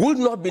 will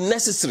not be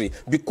necessary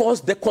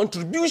because the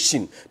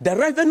contribution, the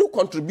revenue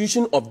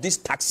contribution of these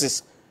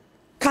taxes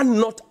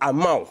cannot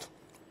amount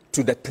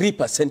to the 3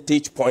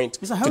 percentage point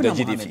to the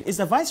GDP. Mohammed, is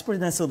the Vice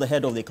President still the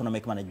head of the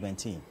economic management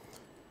team?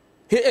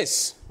 He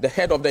is the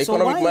head of the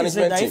economic management team.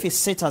 So why is it that if he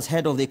sits as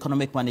head of the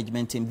economic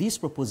management team, these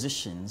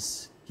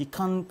propositions, he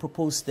can't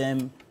propose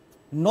them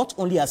not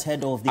only as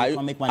head of the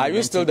economic management team? Are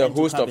you still the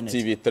host of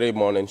TV3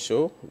 morning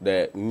show,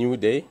 The New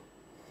Day?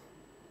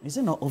 Is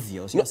it not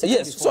obvious? No,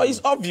 yes, so it's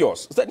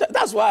obvious. So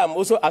that's why I'm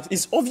also asking.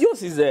 It's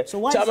obvious is the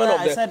chairman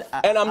of the...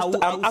 And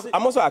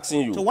I'm also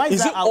asking you, so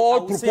is it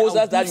all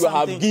proposals that you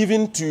have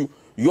given to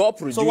your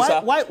producer?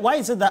 So why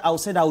is it that I'll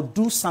say that I'll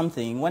do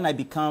something when I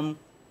become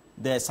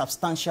the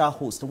substantial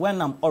host, when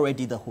I'm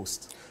already the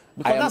host?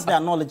 Because that's the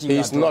analogy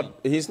he's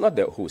not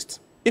the host.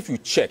 If you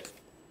check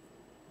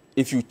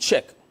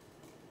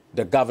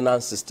the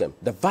governance system,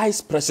 the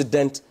vice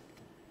president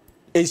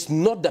is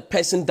not the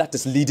person that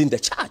is leading the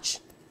charge.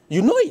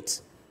 You know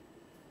it.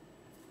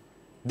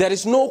 There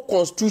is no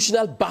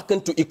constitutional backing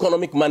to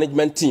economic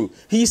management team.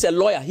 He is a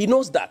lawyer. He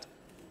knows that.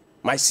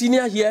 My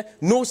senior here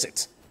knows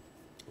it.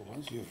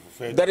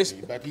 There is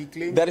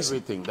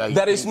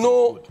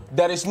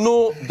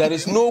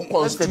no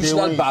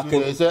constitutional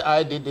backing. He said,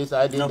 I did this,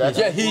 I did that.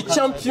 Yeah, he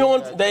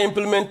championed the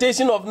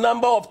implementation of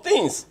number of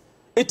things.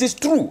 It is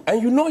true,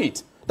 and you know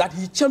it, that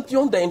he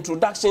championed the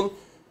introduction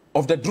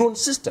of the drone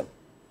system.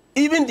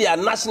 Even their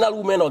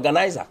national women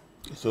organizer.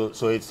 So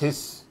it's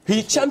his...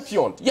 He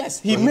championed. Yes,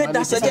 he made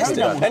that suggestion.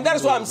 And that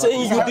is why I'm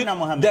saying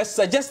the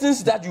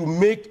suggestions that you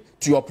make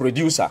to your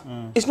producer,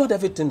 it's not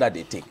everything that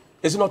they take.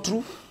 Is it not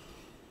true?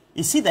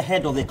 Is he the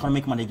head of the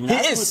economic management?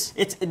 He is.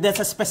 There's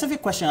a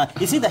specific question.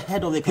 Is he the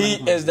head of the economic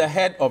management? He is the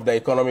head of the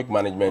economic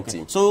management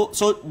team.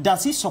 So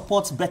does he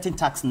support betting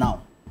tax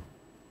now?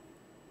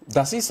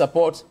 Does he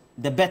support?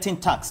 The betting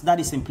tax that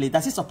is in place.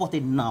 Does he support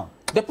it now?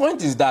 The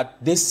point is that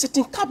they sit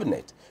in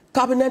cabinet.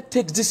 Cabinet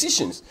takes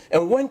decisions.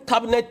 And when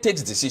cabinet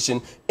takes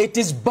decision, it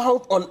is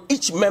bound on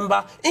each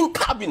member in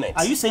cabinet.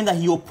 Are you saying that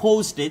he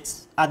opposed it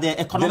at the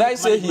economic... Did I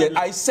say here?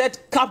 I said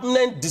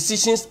cabinet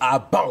decisions are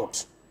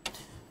bound.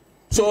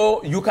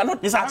 So you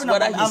cannot ask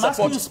whether he supports...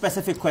 I'm asking you a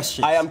specific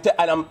question.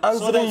 I'm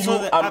answering you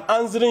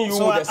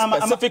with a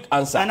specific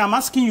answer. And I'm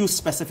asking you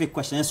specific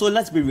questions. So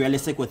let's be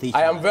realistic with each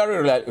other. I am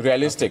very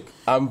realistic.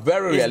 I'm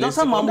very realistic. Is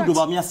Dr. Mahmoud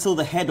Bawumia still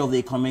the head of the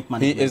economic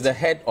management? He is the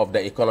head of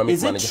the economic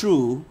management. Is it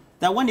true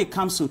that when it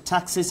comes to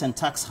taxes and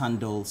tax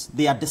handles,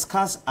 they are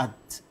discussed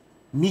at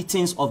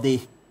meetings of the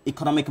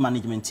economic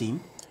management team?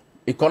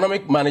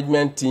 Economic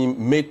management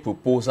team make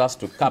proposals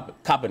to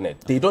cabinet.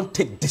 They don't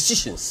take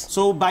decisions.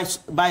 So by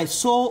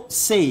so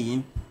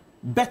saying,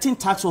 betting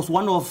tax was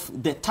one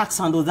of the tax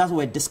handles that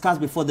were discussed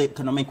before the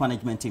economic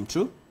management team,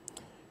 true?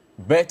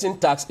 Betting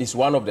tax is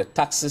one of the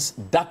taxes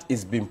that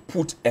is being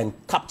put and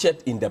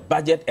captured in the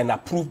budget and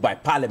approved by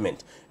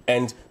Parliament.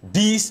 And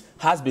this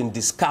has been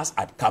discussed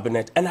at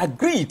cabinet and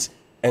agreed.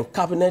 And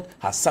cabinet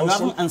has sanctioned.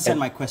 You haven't answered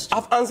my question.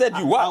 I've answered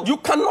you. What? You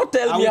cannot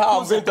tell me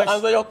how I'm going to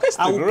answer your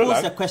question. I will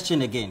pose the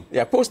question again.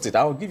 Yeah, post it.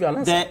 I will give you an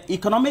answer. The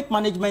economic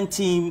management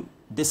team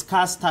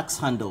discussed tax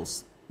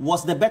handles.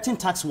 Was the betting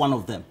tax one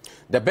of them?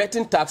 The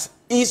betting tax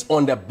is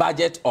on the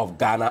budget of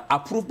Ghana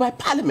approved by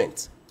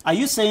Parliament. Are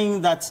you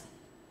saying that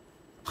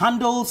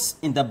handles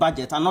in the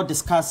budget are not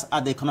discussed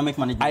at the economic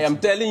management team? I am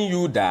telling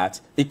you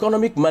that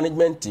economic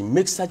management team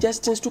makes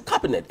suggestions to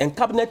cabinet and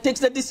cabinet takes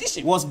the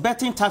decision. Was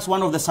betting tax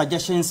one of the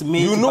suggestions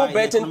made? You know,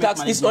 betting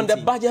tax is on the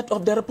budget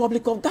of the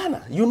Republic of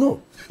Ghana. You know,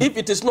 if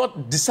it is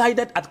not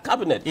decided at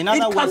cabinet, in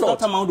other words,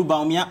 Dr. Mahmoud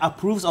Bawumia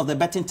approves of the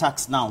betting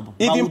tax now.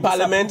 Even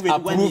Parliament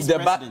approved the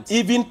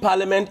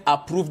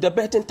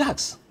betting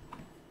tax.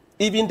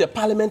 Even the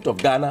Parliament of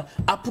Ghana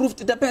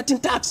approved the betting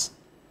tax.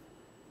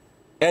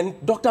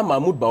 And Dr.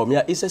 Mahmoud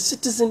Bawumia is a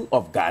citizen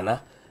of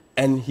Ghana,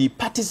 and he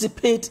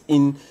participates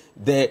in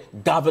the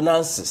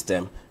governance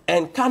system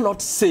and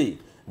cannot say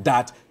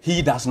that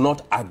he does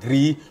not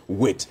agree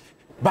with.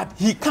 But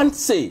he can't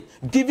say,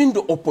 given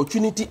the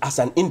opportunity as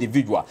an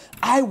individual,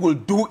 I will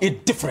do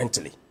it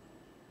differently.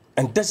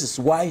 And this is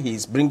why he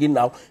is bringing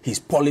out his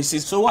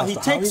policies. So what, he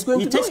takes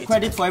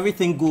credit for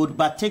everything good,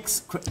 but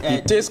takes... he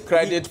takes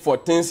credit for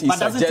things he suggests.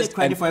 But doesn't take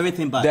credit for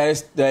everything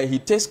bad. He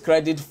takes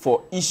credit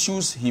for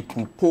issues he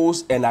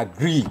proposed and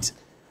agreed.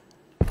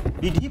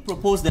 Did he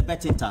propose the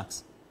betting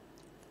tax?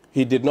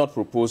 He did not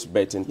propose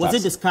betting tax. Was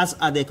it discussed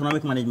at the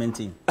economic management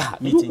team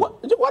meeting?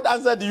 What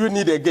answer do you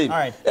need again? All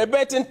right. A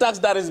betting tax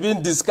that is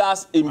being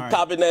discussed in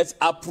cabinet,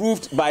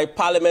 approved by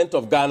Parliament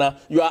of Ghana.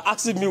 You are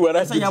asking me when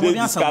I did they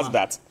discuss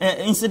that.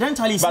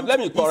 Incidentally, but let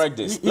me correct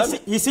this.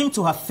 He seemed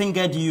to have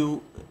fingered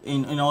you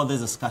in all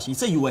this discussion. He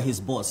said you were his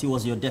boss. He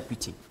was your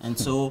deputy. And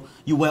so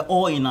you were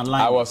all in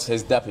alignment. I was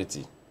his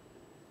deputy.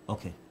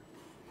 Okay.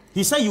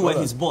 He said you were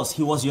his boss.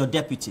 He was your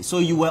deputy. So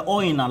you were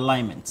all in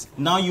alignment.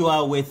 Now you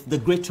are with the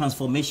great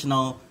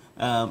transformational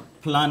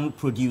plan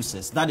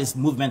producers. That is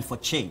Movement for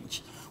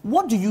Change.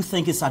 What do you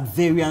think is at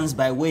variance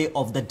by way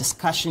of the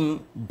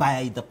discussion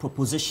by the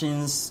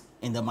propositions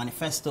in the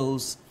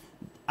manifestos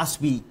as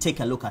we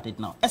take a look at it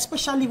now,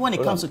 especially when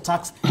it comes to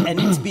tax and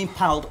it's being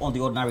piled on the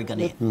ordinary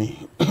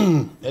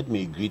Ghanaian? Let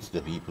me greet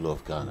the people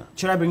of Ghana.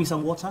 Should I bring you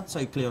some water so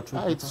you clear your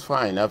throat? It's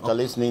fine. After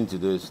listening to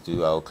those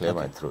two, I'll clear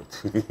my throat.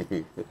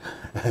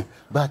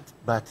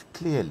 But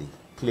clearly,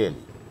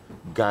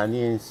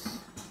 Ghanaians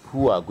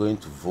who are going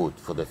to vote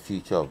for the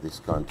future of this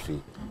country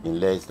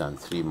in less than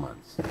 3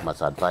 months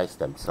must advise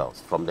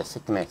themselves from the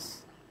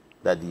sickness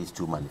that these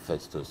two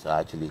manifestos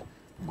are actually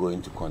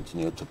going to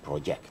continue to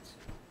project.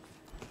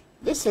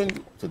 Listen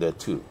to the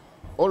two.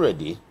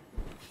 already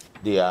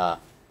they are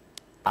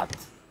at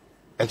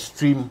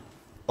extreme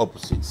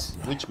opposites,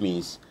 which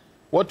means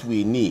what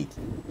we need,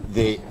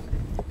 the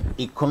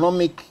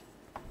economic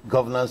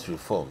governance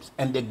reforms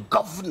and the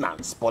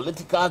governance,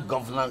 political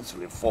governance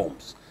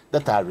reforms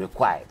that are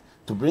required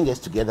to bring us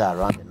together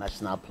around the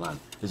national plan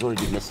is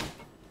already missing.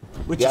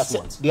 They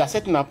are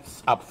setting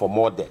up for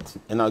more debt.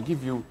 And I'll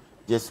give you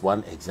just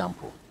one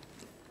example.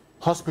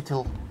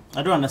 Hospital.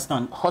 I don't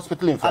understand.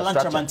 Hospital infrastructure.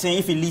 Alan Tramantin,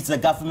 if he leads the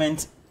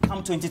government,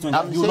 come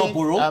 2020, you will not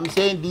borrow? I'm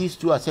saying these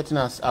two are setting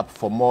us up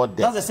for more debt.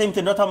 That's the same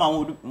thing Dr.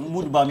 Mahmoud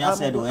Bamia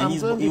said,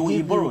 and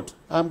he borrowed.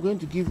 I'm going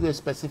to give you a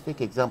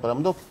specific example.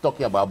 I'm not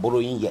talking about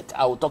borrowing yet.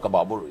 I will talk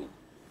about borrowing.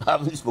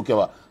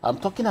 I'm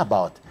talking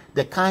about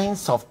the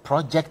kinds of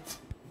project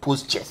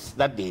postures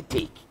that they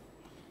take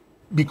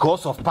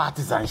because of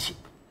partisanship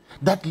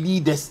that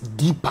lead us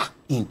deeper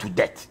into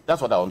debt.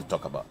 That's what I want to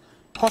talk about.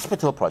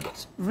 Hospital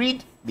projects.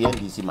 Read the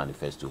NDC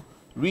Manifesto.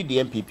 Read the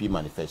MPP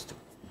Manifesto.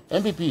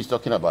 MPP is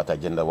talking about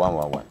Agenda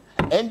 111.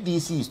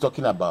 NDC is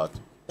talking about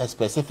a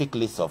specific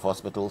list of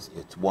hospitals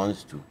it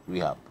wants to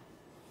rehab.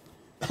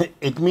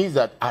 It means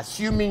that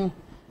assuming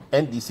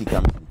NDC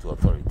comes into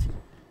authority,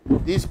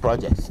 these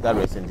projects that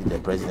recently the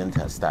president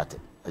has started,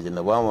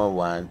 Agenda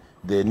 111,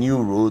 the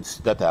new roads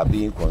that are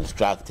being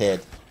constructed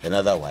and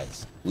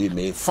otherwise, we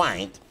may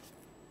find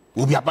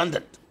will be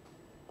abandoned.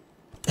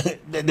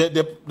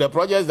 The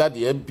projects that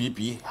the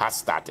MPP has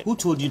started. Who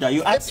told you that?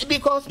 You asked,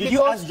 did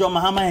you ask John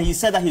Mahama and he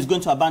said that he's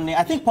going to abandon it?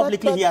 I think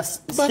publicly he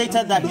has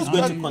stated that he's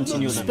going to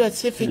continue them.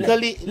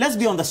 Specifically, let's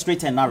be on the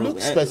straight and narrow.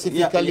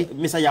 Specifically,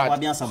 Mr.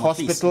 Yawabian,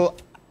 hospital,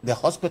 the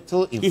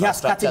hospital infrastructure. He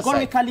has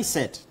categorically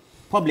said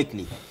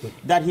publicly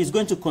that he's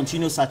going to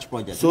continue such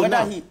projects. So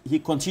whether now, he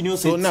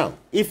continues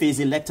if he's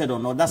elected or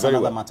not, that's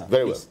another matter.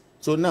 Very well.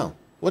 So now,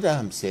 what I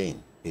am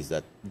saying is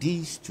that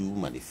these two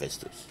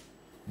manifestos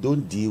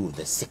don't deal with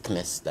the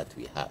sickness that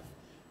we have.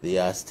 They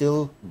are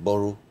still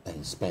borrow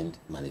and spend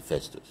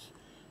manifestos.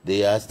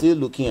 They are still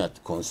looking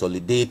at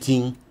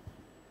consolidating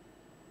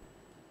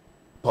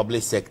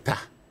public sector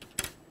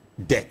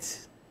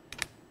debt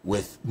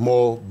with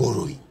more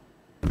borrowing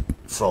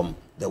from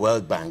the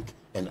World Bank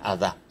and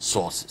other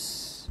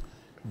sources.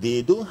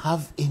 They don't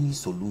have any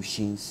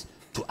solutions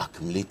to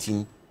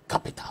accumulating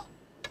capital.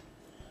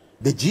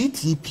 The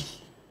GTP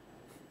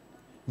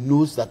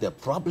knows that the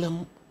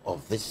problem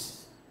of this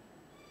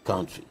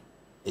country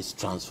is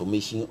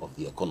transformation of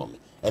the economy,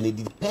 and it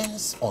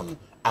depends on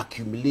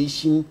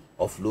accumulation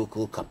of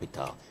local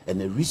capital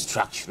and a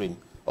restructuring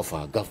of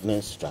our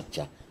governance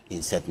structure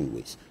in certain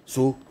ways.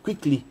 So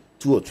quickly,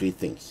 2 or 3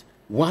 things.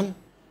 One,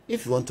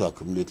 if you want to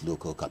accumulate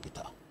local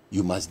capital,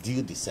 you must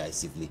deal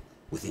decisively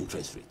with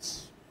interest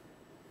rates.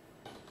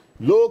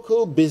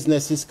 Local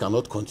businesses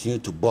cannot continue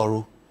to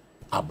borrow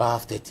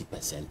above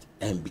 30%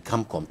 and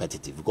become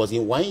competitive, because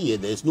in 1 year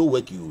there's no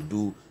work you will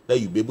do that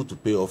you'll be able to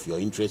pay off your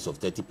interest of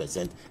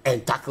 30%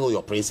 and tackle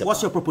your principal.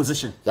 What's your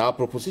proposition? Our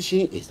proposition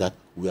is that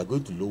we are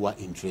going to lower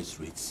interest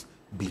rates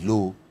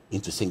below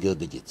into single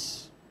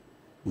digits.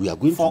 We are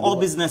going for all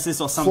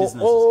businesses or some businesses?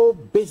 For all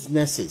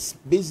businesses.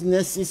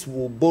 Businesses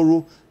will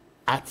borrow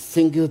at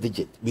single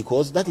digit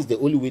because that is the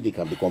only way they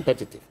can be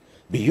competitive.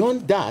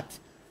 Beyond that,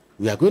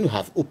 we are going to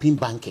have open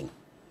banking,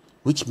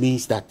 which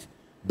means that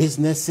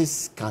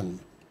businesses can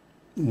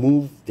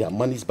move their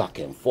monies back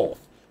and forth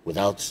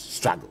without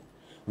struggle.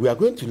 We are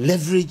going to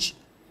leverage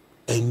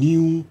a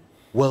new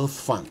wealth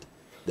fund.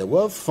 The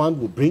wealth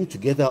fund will bring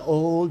together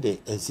all the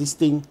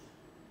existing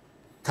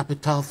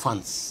capital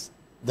funds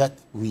that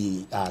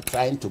we are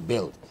trying to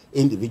build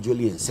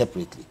individually and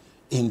separately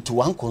into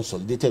one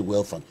consolidated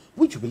wealth fund,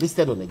 which will be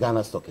listed on the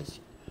Ghana Stock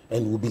Exchange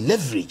and will be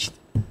leveraged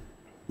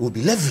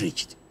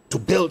to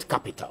build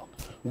capital.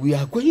 We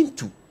are going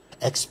to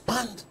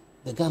expand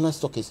the Ghana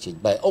Stock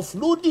Exchange by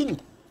offloading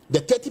the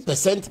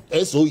 30%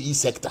 SOE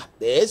sector.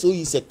 The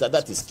SOE sector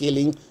that is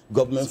killing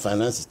government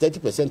finances,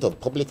 30% of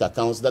public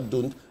accounts that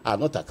are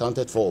not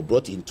accounted for or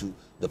brought into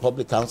the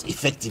public accounts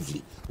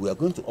effectively. We are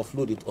going to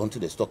offload it onto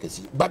the stock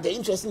exchange. But the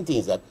interesting thing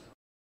is that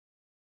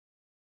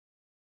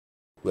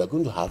we are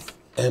going to have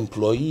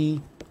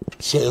employee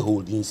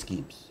shareholding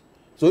schemes.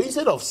 So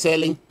instead of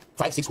selling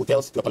 5-6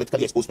 hotels to a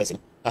politically exposed person,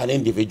 an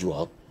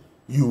individual,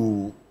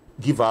 you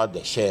give out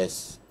the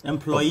shares.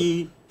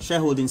 Employee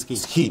shareholding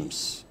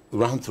schemes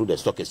run through the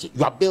stock exchange.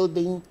 You are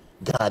building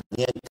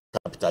Ghanaian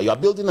capital. You are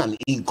building an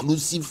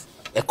inclusive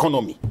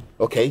economy.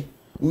 Okay?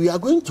 We are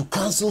going to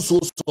cancel sole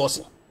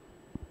sourcing.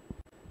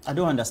 I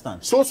don't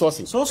understand. Sole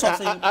sourcing. Sole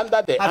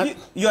sourcing.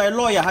 You're a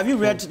lawyer. Have you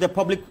read the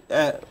Public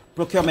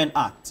Procurement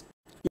Act?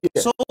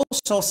 Yes. Sole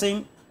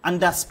sourcing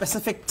under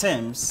specific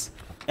terms,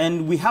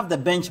 and we have the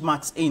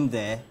benchmarks in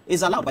there,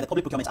 is allowed by the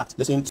Public Procurement Act.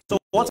 So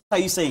what are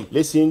you saying?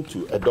 Listen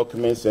to a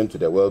document sent to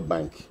the World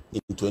Bank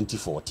in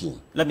 2014.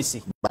 Let me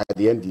see. By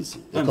the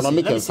NDC.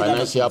 Economic and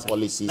Financial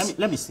Policies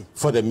let me see.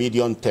 For the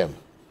medium term.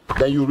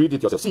 Then you read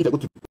it yourself. See, go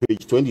to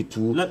page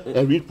 22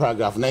 and read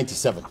paragraph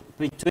 97.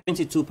 Page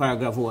 22,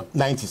 paragraph what?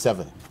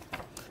 97.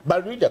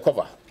 But read the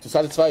cover to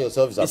satisfy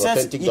yourself. It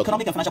says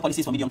Economic and Financial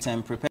Policies for Medium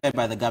Term prepared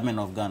by the Government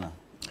of Ghana.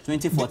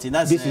 2014.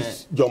 That's this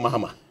is John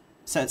Mahama.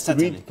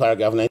 Certainly. Read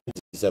paragraph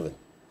 97.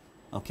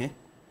 Okay.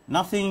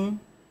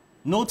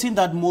 Noting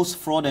that most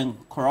fraud and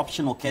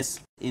corruption occurs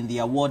in the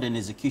award and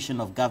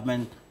execution of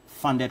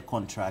government-funded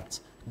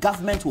contracts,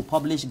 government will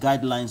publish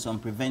guidelines on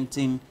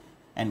preventing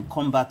and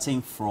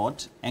combating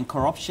fraud and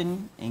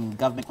corruption in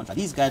government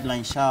contracts. These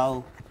guidelines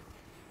shall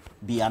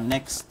be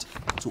annexed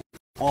to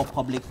all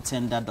public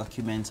tender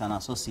documents and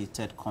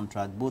associated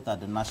contracts, both at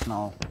the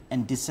national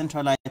and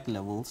decentralized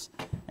levels,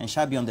 and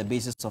shall be on the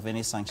basis of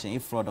any sanction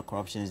if fraud or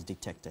corruption is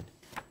detected.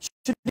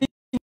 Should it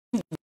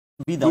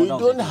be the we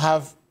don't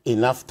have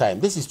enough time.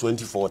 This is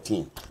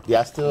 2014. They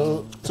are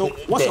still. So,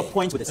 what's your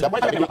point with this?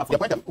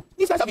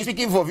 If I be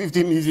speaking for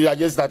 15 minutes, I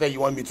just started. You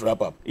want me to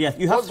wrap up? Yeah,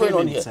 you have What's going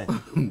on here?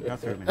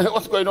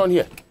 What's going on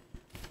here?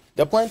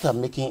 The point I'm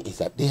making is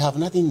that they have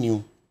nothing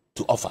new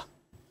to offer.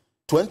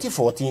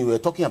 2014, we were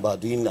talking about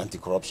doing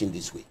anti-corruption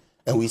this way,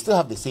 and we still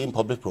have the same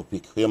public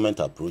procurement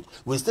approach.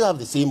 We still have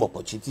the same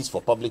opportunities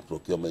for public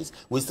procurements.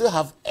 We still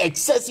have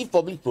excessive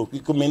public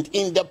procurement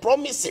in the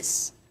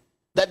promises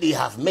that they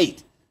have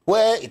made,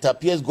 where it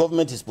appears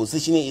government is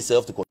positioning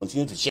itself to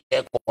continue to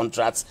share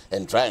contracts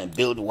and try and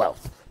build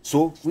wealth.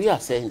 So we are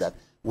saying that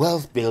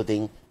wealth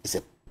building is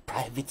a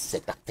private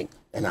sector thing,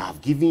 and I have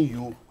given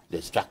you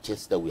the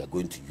structures that we are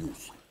going to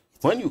use.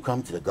 When you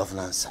come to the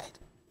governance side,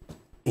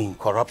 in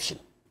corruption,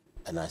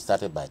 and I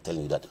started by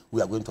telling you that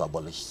we are going to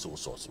abolish sole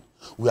sourcing.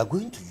 We are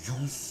going to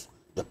use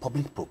the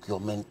public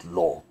procurement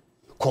law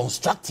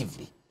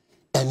constructively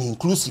and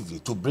inclusively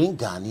to bring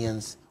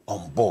Ghanaians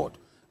on board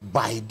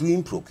by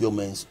doing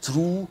procurements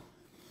through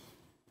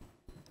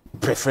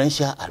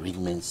preferential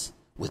arrangements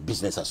with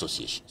business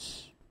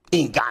associations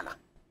in Ghana,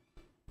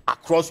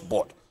 across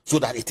board, so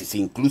that it is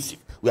inclusive.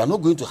 We are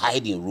not going to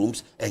hide in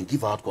rooms and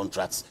give out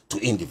contracts to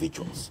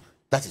individuals.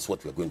 That is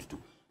what we are going to do.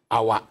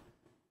 Our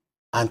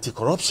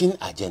anti-corruption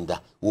agenda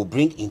will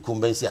bring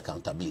incumbency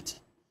accountability,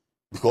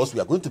 because we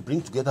are going to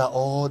bring together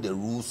all the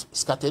rules,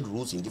 scattered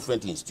rules in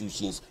different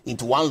institutions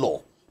into one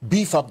law,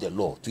 beef up the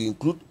law to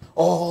include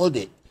all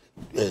the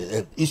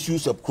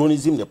issues of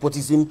chronism,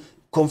 nepotism,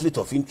 conflict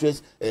of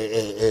interest,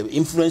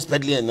 influence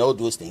peddling, and all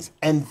those things,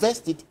 and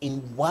vest it in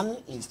one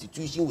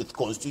institution with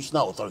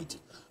constitutional authority,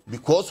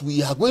 because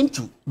we are going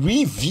to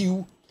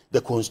review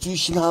the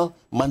constitutional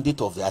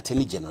mandate of the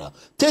Attorney General,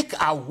 take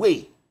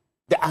away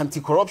the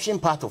anti-corruption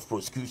part of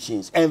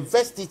prosecutions, and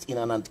invest it in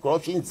an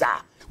anti-corruption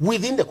czar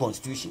within the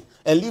Constitution,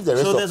 and leave the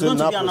rest of criminal prosecution.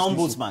 So there's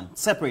going to be an ombudsman,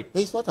 separate?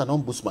 It's not an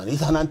ombudsman,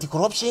 it's an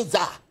anti-corruption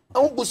czar.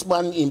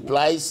 Ombudsman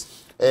implies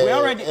we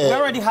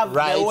already have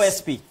rights. The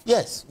OSP.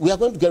 Yes, we are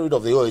going to get rid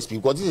of the OSP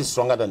because this is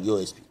stronger than the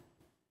OSP.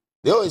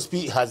 The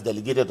OSP has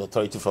delegated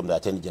authority from the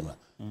Attorney General.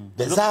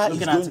 The czar is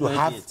going to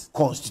have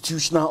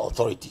constitutional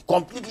authority,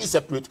 completely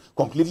separate,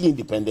 completely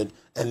independent,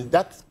 and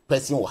that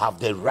person will have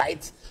the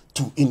right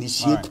to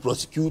initiate,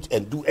 prosecute,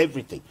 and do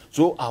everything.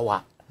 So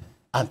our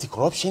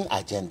anti-corruption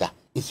agenda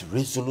is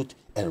resolute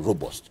and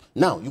robust.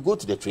 Now, you go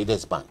to the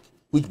Traders Bank,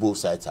 which both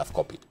sides have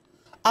copied.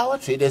 Our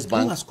Traders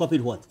Bank... Who has copied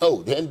what?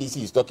 Oh, the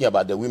NDC is talking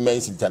about the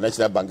Women's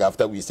International Bank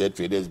after we said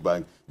Traders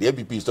Bank. The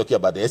ABP is talking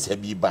about the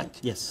SME Bank.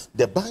 Yes.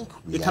 The bank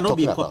we it are cannot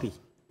talking be a about... copy.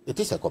 It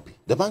is a copy.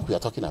 The bank we are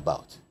talking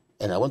about,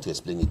 and I want to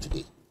explain it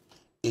today,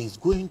 is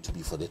going to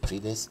be for the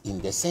traders in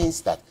the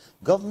sense that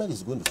government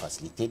is going to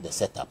facilitate the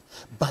setup,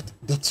 but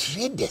the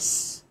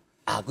traders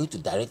are going to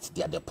direct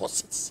their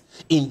deposits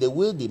in the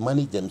way they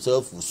manage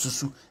themselves with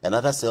SUSU and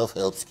other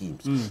self-help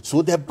schemes.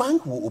 So the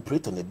bank will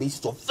operate on the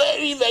basis of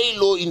very, very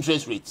low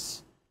interest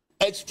rates,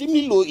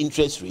 extremely low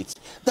interest rates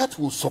that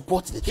will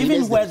support the traders.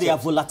 Even where there are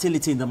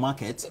volatility in the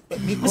market.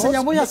 Because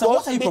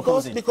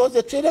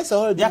the traders are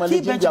already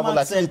managing their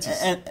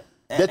volatilities.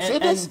 The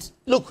traders,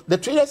 look, the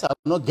traders are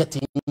not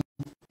getting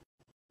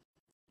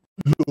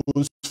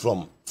loans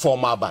from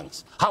formal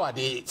banks. How are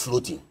they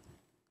floating?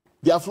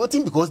 They are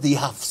floating because they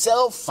have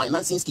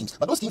self-financing schemes.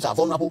 But those schemes are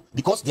vulnerable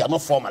because they are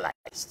not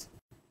formalized.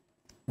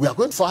 We are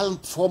going to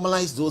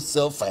formalize those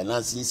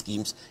self-financing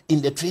schemes in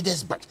the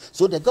Traders Bank.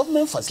 So the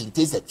government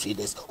facilitates the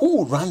traders who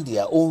will run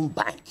their own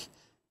bank.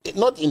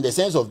 Not in the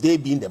sense of they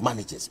being the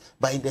managers,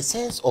 but in the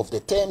sense of the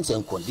terms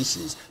and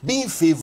conditions being favorable